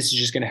 This is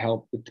just going to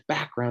help with the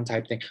background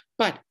type thing.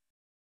 But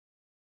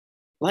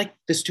like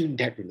the student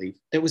debt relief,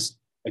 that was,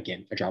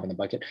 again, a drop in the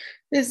bucket.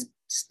 This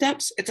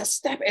steps. It's a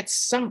step. It's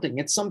something.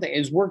 It's something.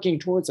 It's working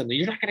towards something.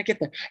 You're not going to get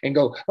there and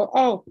go,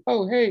 oh,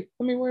 hey,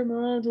 let me wave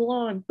my angel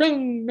on.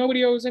 Bling,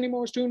 nobody owes any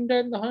more student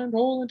debt in the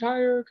whole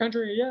entire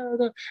country. Yeah,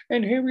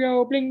 and here we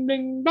go. Bling,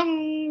 bling,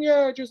 bling.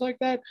 Yeah, just like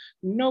that.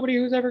 Nobody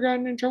who's ever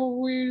gotten in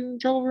trouble, in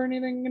trouble for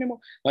anything anymore.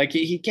 Like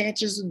he can't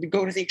just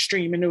go to the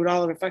extreme and do it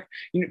all of it. Fuck,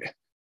 you know.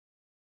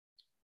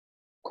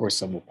 Of course,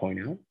 some will point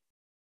out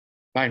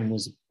Biden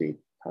was a big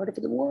part of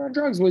the war on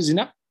drugs, was he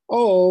not?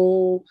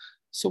 Oh,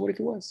 so what if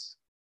he was?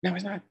 No,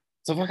 he's not.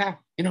 So fuck out.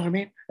 You know what I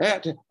mean?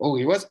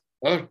 He was.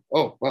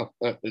 Well,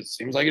 it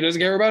seems like he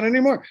doesn't care about it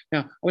anymore.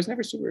 Now, I was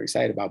never super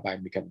excited about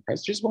Biden becoming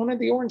president. Just wanted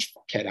the orange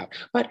fuckhead out.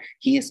 But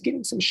he is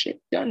getting some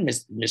shit done,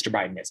 Mr.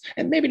 Biden is.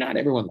 And maybe not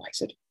everyone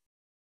likes it.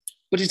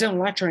 But he's done a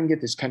lot trying to get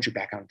this country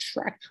back on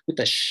track with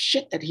the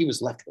shit that he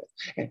was left with.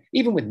 And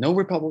even with no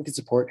Republican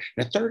support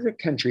and a third of the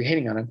country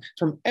hating on him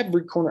from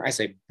every corner, I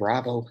say,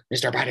 bravo,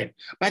 Mr. Biden.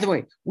 By the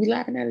way, we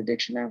laughing at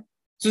addiction now.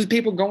 So there's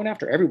people going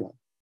after everyone.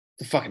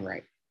 The fucking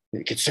right.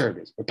 The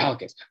conservatives,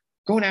 Republicans,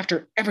 going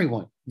after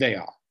everyone they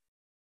are.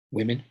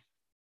 Women,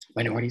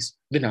 minorities,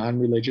 the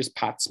non-religious,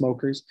 pot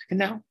smokers, and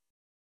now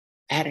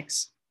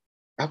addicts,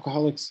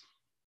 alcoholics.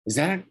 Is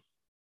that,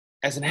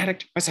 as an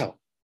addict myself,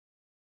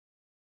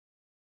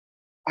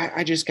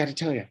 I just got to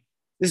tell you,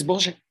 this is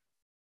bullshit.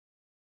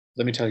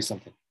 Let me tell you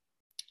something.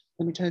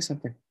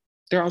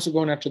 They're also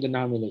going after the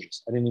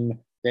non-religious.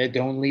 They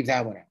don't leave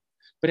that one out.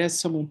 But as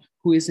someone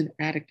who is an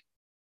addict,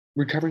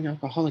 recovering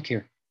alcoholic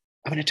here,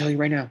 I'm going to tell you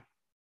right now,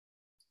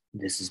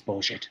 this is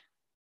bullshit.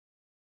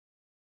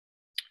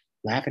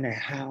 Laughing at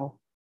how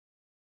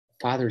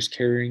a father's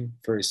caring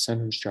for his son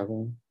who's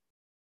struggling.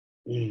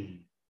 I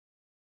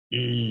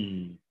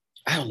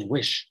only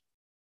wish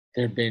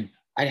I'd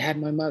had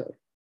my mother.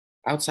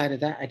 Outside of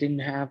that, I didn't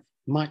have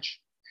much.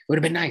 It would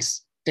have been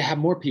nice to have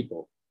more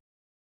people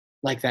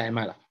like that in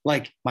my life,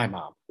 like my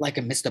mom, like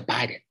a Mr.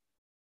 Biden.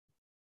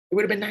 It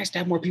would have been nice to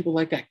have more people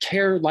like that,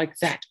 care like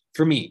that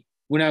for me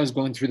when I was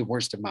going through the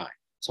worst of mine.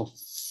 So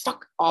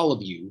fuck all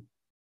of you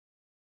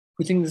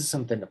who think this is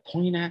something to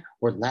point at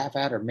or laugh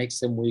at or makes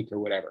them weak or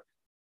whatever.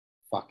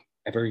 Fuck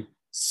every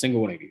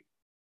single one of you.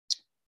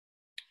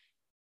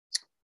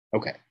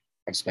 Okay,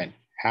 I've spent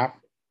half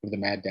of the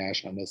mad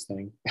dash on this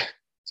thing.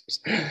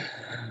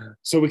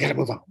 So we got to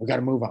move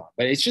on.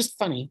 But it's just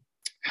funny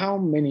how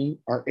many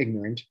are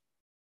ignorant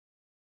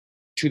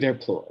to their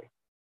ploy.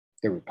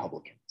 They're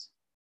Republicans.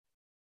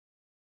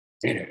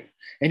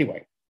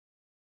 Anyway,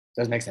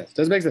 doesn't make sense.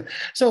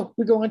 So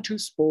we go on to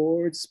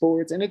sports,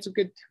 and it's a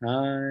good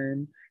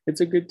time.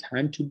 It's a good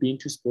time to be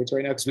into sports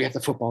right now because we have the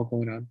football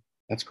going on.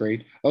 That's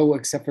great. Oh,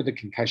 except for the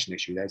concussion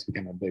issue. That's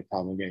become a big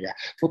problem again. Yeah,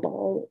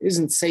 football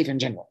isn't safe in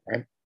general,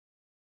 right?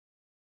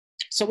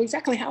 So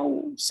exactly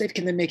how safe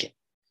can they make it?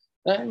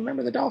 I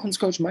remember the Dolphins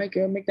coach, Mike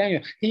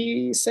McDaniel.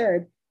 He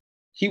said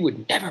he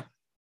would never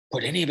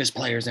put any of his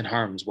players in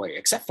harm's way,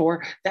 except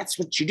for that's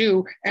what you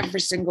do every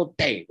single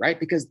day, right?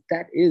 Because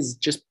that is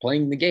just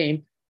playing the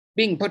game,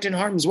 being put in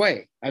harm's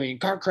way. I mean,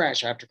 car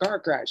crash after car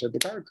crash after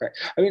car crash.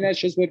 I mean, that's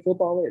just what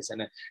football is.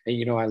 And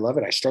you know, I love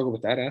it. I struggle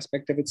with that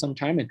aspect of it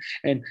sometimes.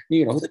 And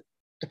you know,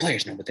 the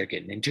players know what they're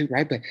getting into,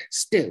 right? But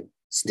still,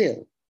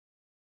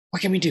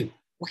 what can we do?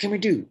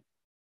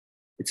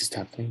 It's a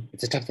tough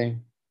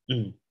thing.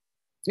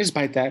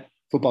 Despite that,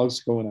 football's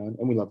going on,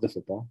 and we love the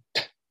football.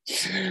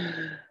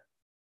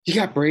 You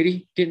got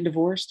Brady getting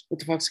divorced. What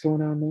the fuck's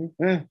going on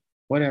there?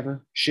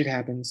 Whatever. Shit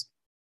happens.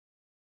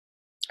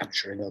 I'm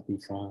sure they'll be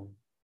fine.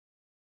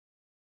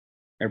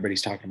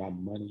 Everybody's talking about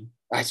money.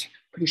 I'm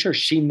pretty sure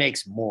she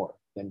makes more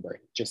than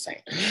Brady. Just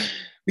saying.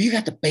 But you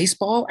got the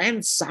baseball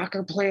and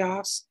soccer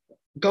playoffs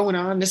going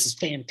on. This is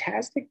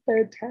fantastic.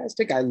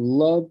 I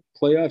love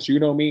playoffs. You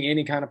know me,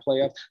 any kind of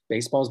playoffs.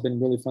 Baseball's been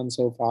really fun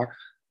so far.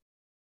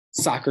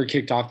 Soccer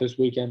kicked off this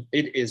weekend.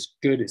 It is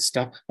good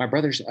stuff. My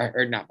brother's,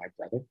 or not my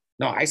brother.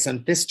 No, I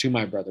sent this to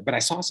my brother, but I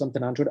saw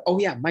something on Twitter. Oh,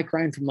 yeah, Mike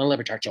Ryan from the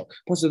Levitard Show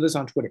posted this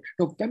on Twitter.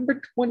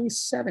 November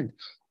 27th.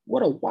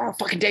 What a wild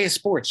fucking day of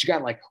sports. You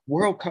got like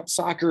World Cup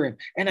soccer and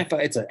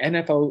NFL. It's a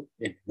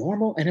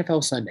normal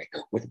NFL Sunday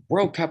with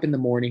World Cup in the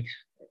morning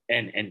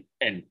and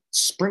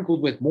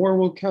sprinkled with more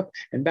World Cup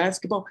and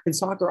basketball and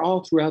soccer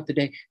all throughout the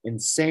day.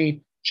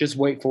 Insane. Just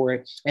wait for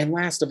it. And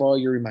last of all,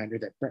 your reminder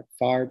that Brett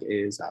Favre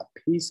is a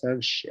piece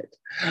of shit.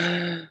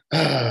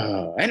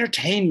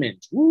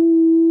 Entertainment.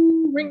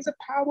 Woo, rings of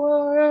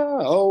power.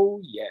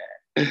 Oh, yeah.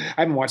 I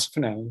haven't watched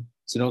the finale,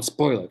 so don't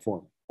spoil it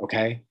for me,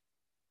 okay?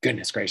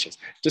 Goodness gracious.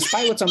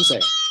 Despite what some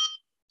say.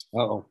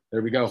 Uh-oh,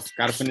 there we go.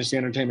 Got to finish the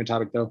entertainment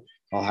topic, though.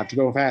 I'll have to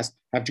go fast.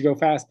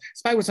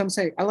 Despite what some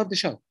say, I love the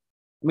show.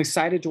 I'm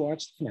excited to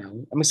watch the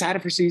finale. I'm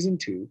excited for season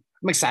 2.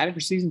 I'm excited for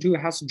season 2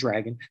 of House of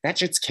Dragon. That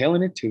shit's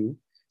killing it, too.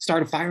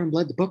 Start of Fire and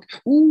Blood, the book.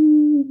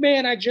 Ooh,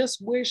 man, I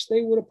just wish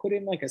they would have put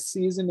in like a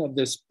season of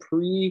this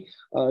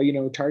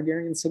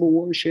Targaryen Civil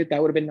War shit.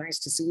 That would have been nice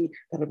to see.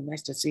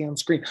 On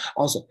screen.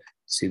 Also,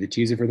 see the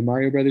teaser for the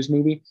Mario Brothers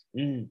movie?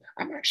 I'm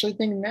actually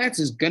thinking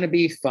that's going to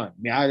be fun.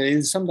 Yeah, it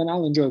is something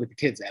I'll enjoy with the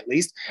kids at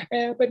least.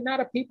 But not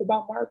a peep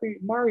about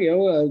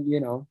Mario,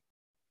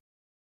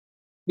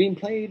 being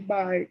played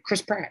by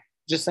Chris Pratt.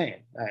 Just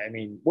saying. I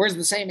mean, where's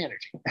the same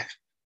energy?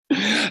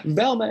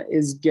 Velma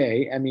is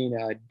gay. I mean,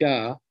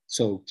 duh.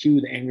 So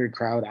cue the angry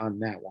crowd on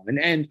that one.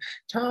 And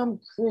Tom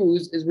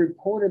Cruise is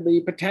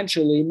reportedly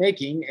potentially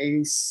making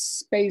a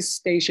space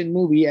station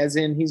movie, as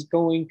in he's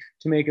going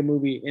to make a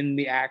movie in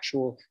the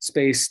actual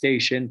space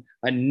station.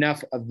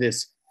 Enough of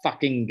this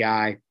fucking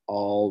guy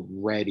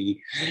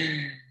already.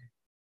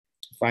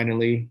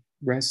 Finally,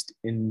 rest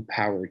in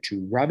power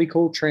to Robbie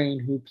Coltrane,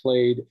 who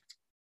played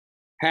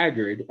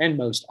Hagrid, and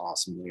most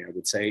awesomely, I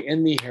would say,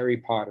 in the Harry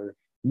Potter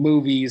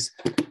movies.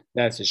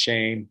 That's a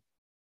shame.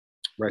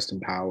 Rest in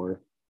power,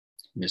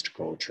 Mr.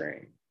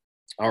 Coltrane.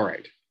 All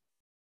right.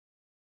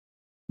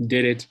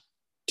 Did it.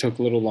 Took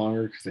a little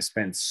longer because I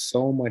spent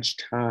so much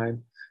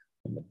time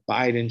on the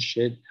Biden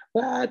shit.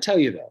 But I'll tell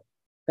you though,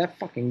 that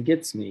fucking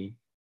gets me.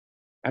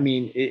 I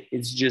mean,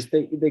 it's just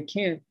they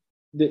can't.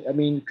 I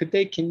mean, could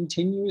they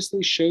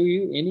continuously show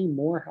you any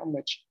more how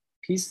much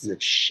pieces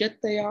of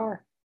shit they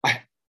are?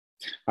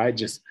 I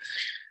just,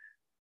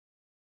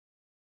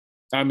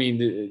 I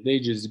mean, they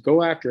just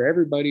go after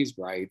everybody's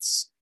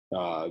rights,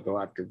 go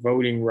after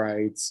voting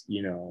rights,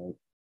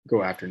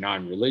 go after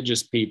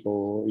non-religious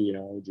people,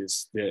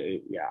 just,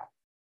 yeah,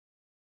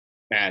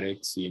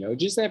 addicts,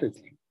 just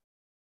everything.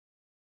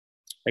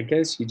 I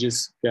guess you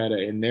just gotta,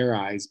 in their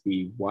eyes,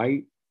 be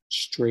white,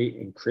 straight,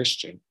 and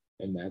Christian.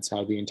 And that's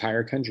how the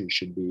entire country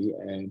should be.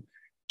 And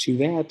to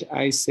that,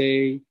 I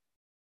say,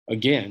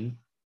 again,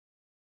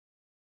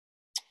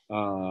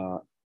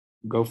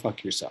 go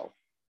fuck yourself.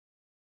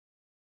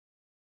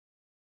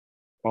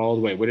 All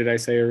the way. What did I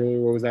say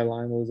earlier? What was that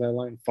line? What was that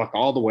line? Fuck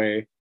all the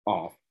way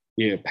off.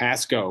 Yeah,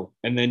 pass go,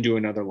 and then do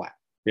another lap.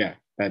 Yeah,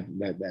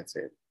 that's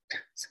it.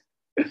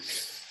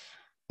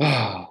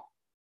 Oh,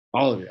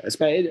 all of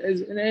it.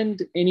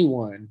 And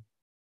anyone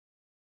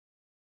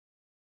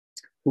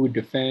who would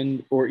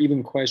defend or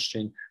even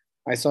question.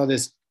 I saw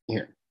this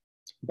here.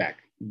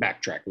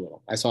 Backtrack a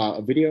little. I saw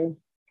a video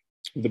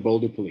of the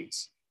Boulder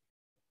police.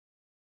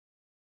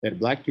 They had a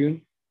black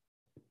dude.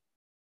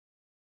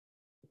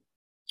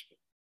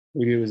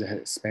 Maybe it was a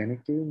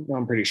Hispanic dude. No,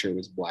 I'm pretty sure it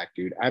was a black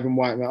dude. I haven't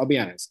watched. I'll be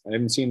honest. I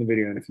haven't seen the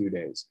video in a few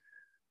days,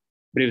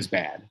 but it was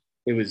bad.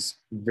 It was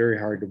very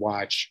hard to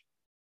watch.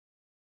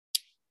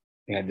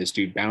 They had this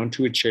dude bound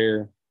to a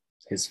chair,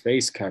 his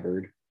face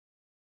covered.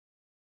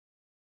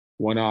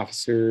 One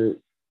officer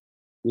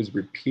was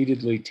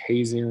repeatedly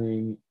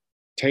tasing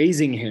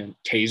him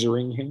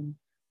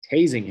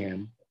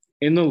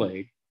in the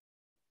leg.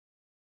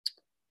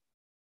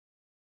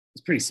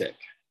 It's pretty sick.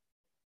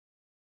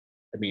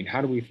 I mean,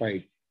 how do we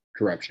fight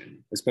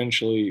corruption,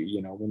 especially,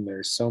 when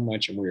there's so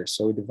much and we are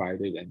so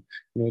divided? And,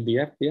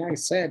 the FBI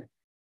said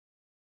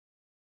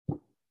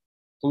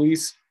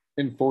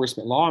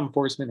law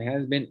enforcement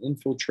has been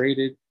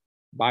infiltrated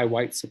by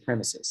white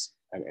supremacists.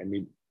 I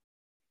mean,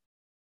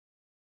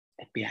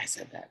 FBI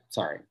said that.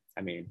 Sorry.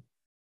 I mean,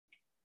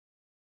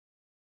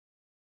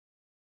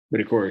 but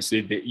of course,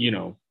 you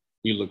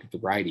look at the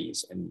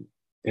righties and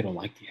they don't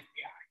like the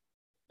FBI.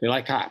 They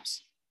like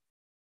cops,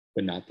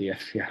 but not the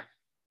FBI.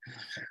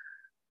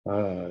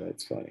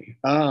 That's funny.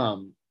 I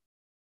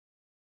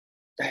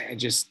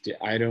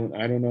don't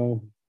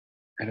know.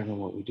 I don't know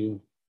what we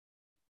do.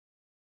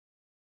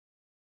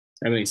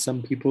 I mean,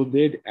 some people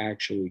did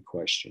actually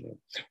question it.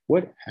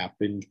 What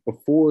happened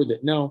before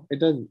that? No, it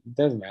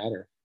doesn't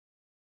matter.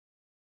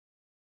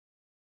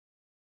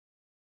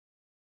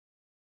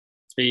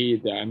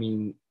 I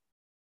mean,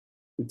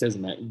 it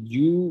doesn't matter.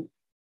 You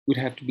would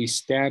have to be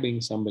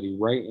stabbing somebody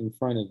right in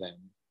front of them.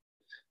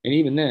 And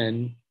even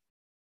then,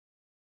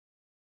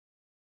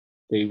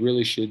 they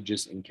really should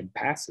just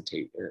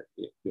incapacitate, or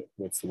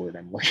what's the word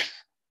I'm looking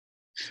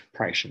for?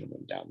 Probably shouldn't have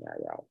went down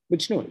that route,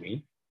 but you know what I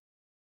mean.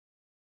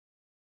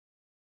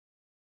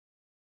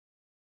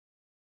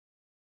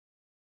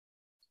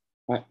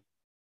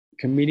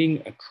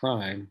 Committing a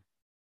crime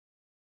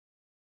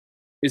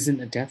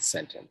isn't a death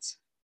sentence.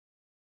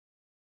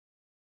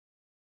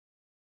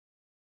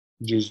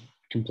 Just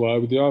comply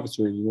with the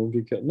officer and you won't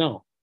get killed.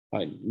 No,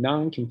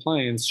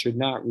 non-compliance should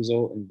not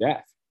result in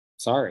death.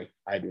 Sorry,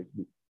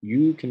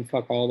 you can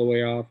fuck all the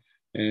way off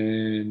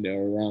and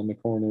around the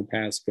corner,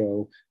 pass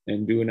go,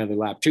 and do another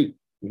lap too.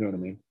 You know what I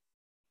mean?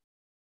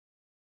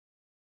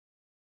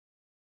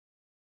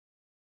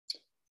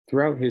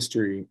 Throughout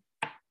history,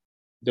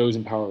 those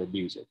in power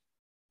abuse it.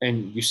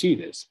 And you see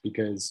this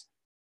because,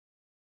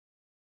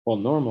 well,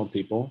 normal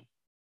people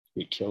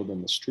get killed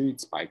in the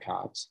streets by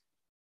cops.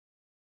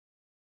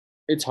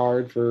 It's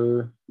hard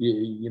for,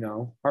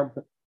 you're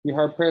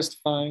hard pressed to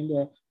find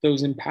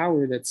those in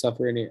power that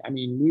suffer in it. I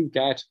mean, we've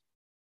got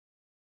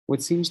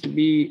what seems to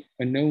be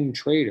a known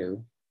traitor,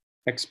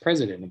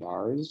 ex-president of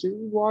ours,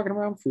 walking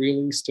around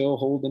freely, still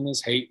holding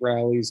his hate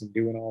rallies and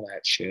doing all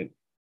that shit.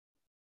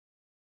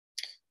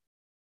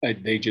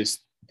 They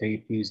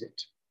abuse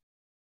it.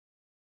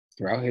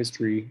 Throughout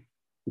history,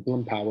 people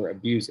in power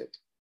abuse it.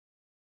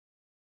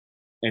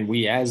 And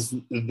we, as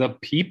the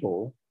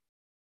people,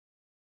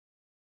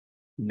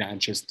 not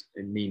just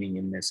meaning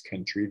in this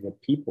country, the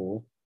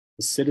people,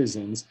 the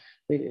citizens,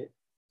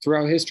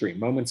 throughout history,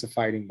 moments of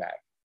fighting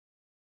back.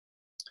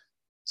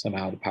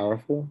 Somehow the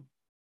powerful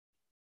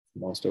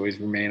most always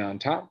remain on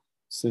top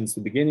since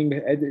the beginning.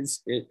 I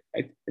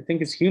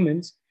think as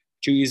humans,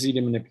 too easy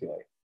to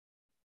manipulate,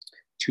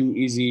 too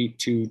easy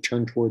to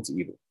turn towards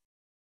evil.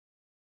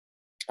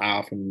 I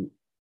often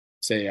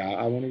say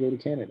I want to go to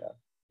Canada,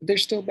 but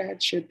there's still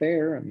bad shit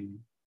there. I mean,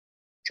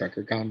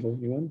 trucker convoy,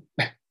 you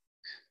know?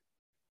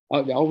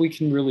 All we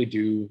can really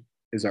do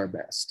is our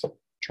best.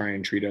 Try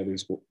and treat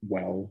others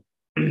well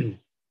and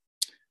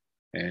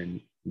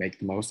make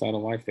the most out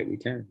of life that we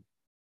can.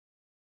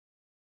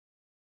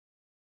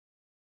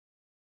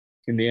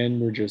 In the end,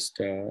 we're just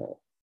a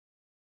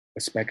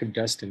speck of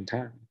dust in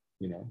time,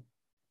 you know.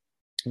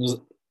 I was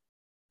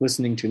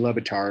listening to Le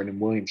Batard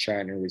and William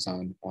Shatner was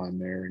on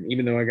there, and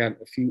even though I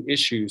got a few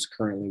issues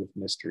currently with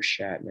Mr.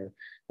 Shatner,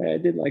 I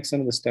did like some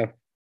of the stuff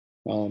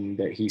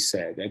that he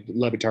said.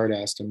 Le Batard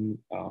asked him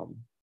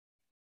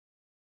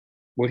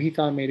what he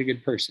thought made a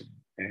good person,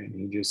 and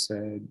he just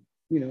said,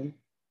 you know,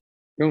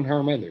 don't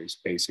harm others.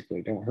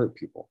 Basically, don't hurt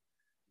people,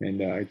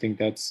 and I think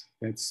that's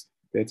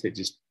it.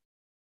 Just,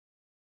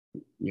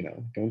 you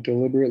know, don't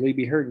deliberately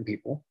be hurting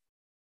people.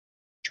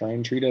 Try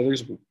and treat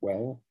others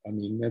well. I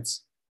mean,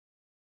 that's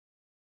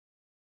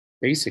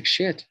basic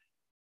shit,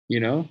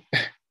 you know?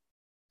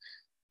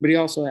 But he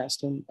also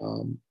asked him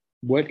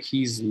what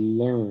he's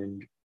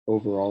learned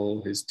over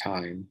all his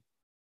time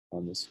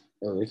on this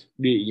earth,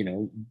 you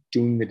know,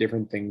 doing the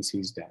different things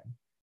he's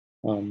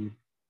done.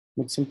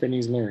 What's something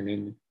he's learned?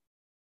 And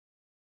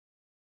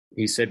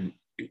he said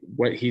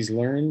what he's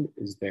learned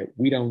is that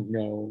we don't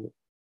know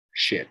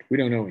shit. We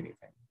don't know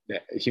anything,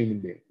 that human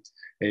beings,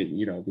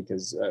 you know,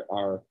 because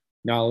our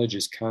knowledge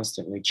is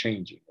constantly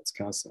changing. It's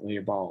constantly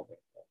evolving.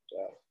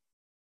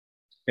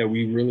 And,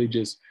 we really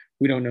just,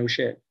 we don't know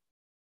shit.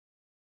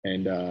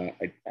 And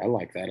I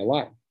like that a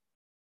lot.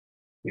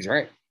 He's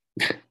right.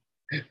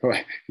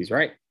 He's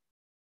right.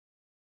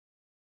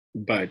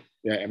 But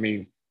I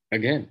mean,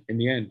 again, in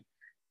the end,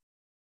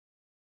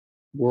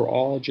 we're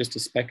all just a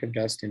speck of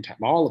dust in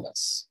time. All of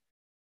us.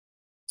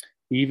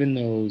 Even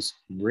those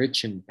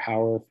rich and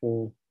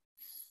powerful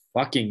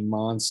fucking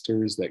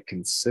monsters that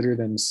consider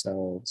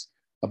themselves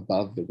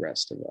above the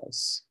rest of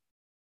us.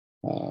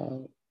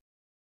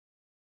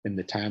 In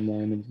the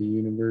timeline of the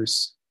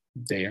universe,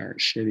 they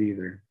aren't shit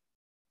either.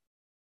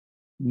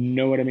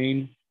 Know what I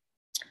mean?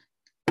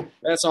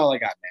 That's all I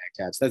got,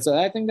 Mad Cats.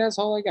 I think that's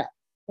all I got.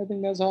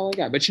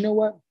 But you know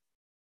what?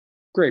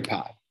 Great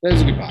pod. That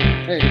was a good pod.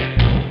 Hey,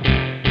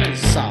 that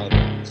was a solid.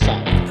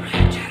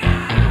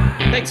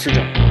 Thanks for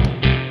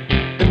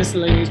joining the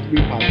Miscellaneous to Be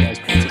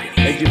podcast.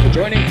 Thank you for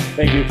joining.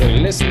 Thank you for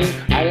listening.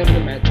 I am the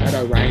Mad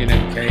Cat, Ryan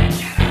MK.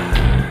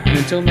 And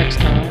until next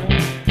time.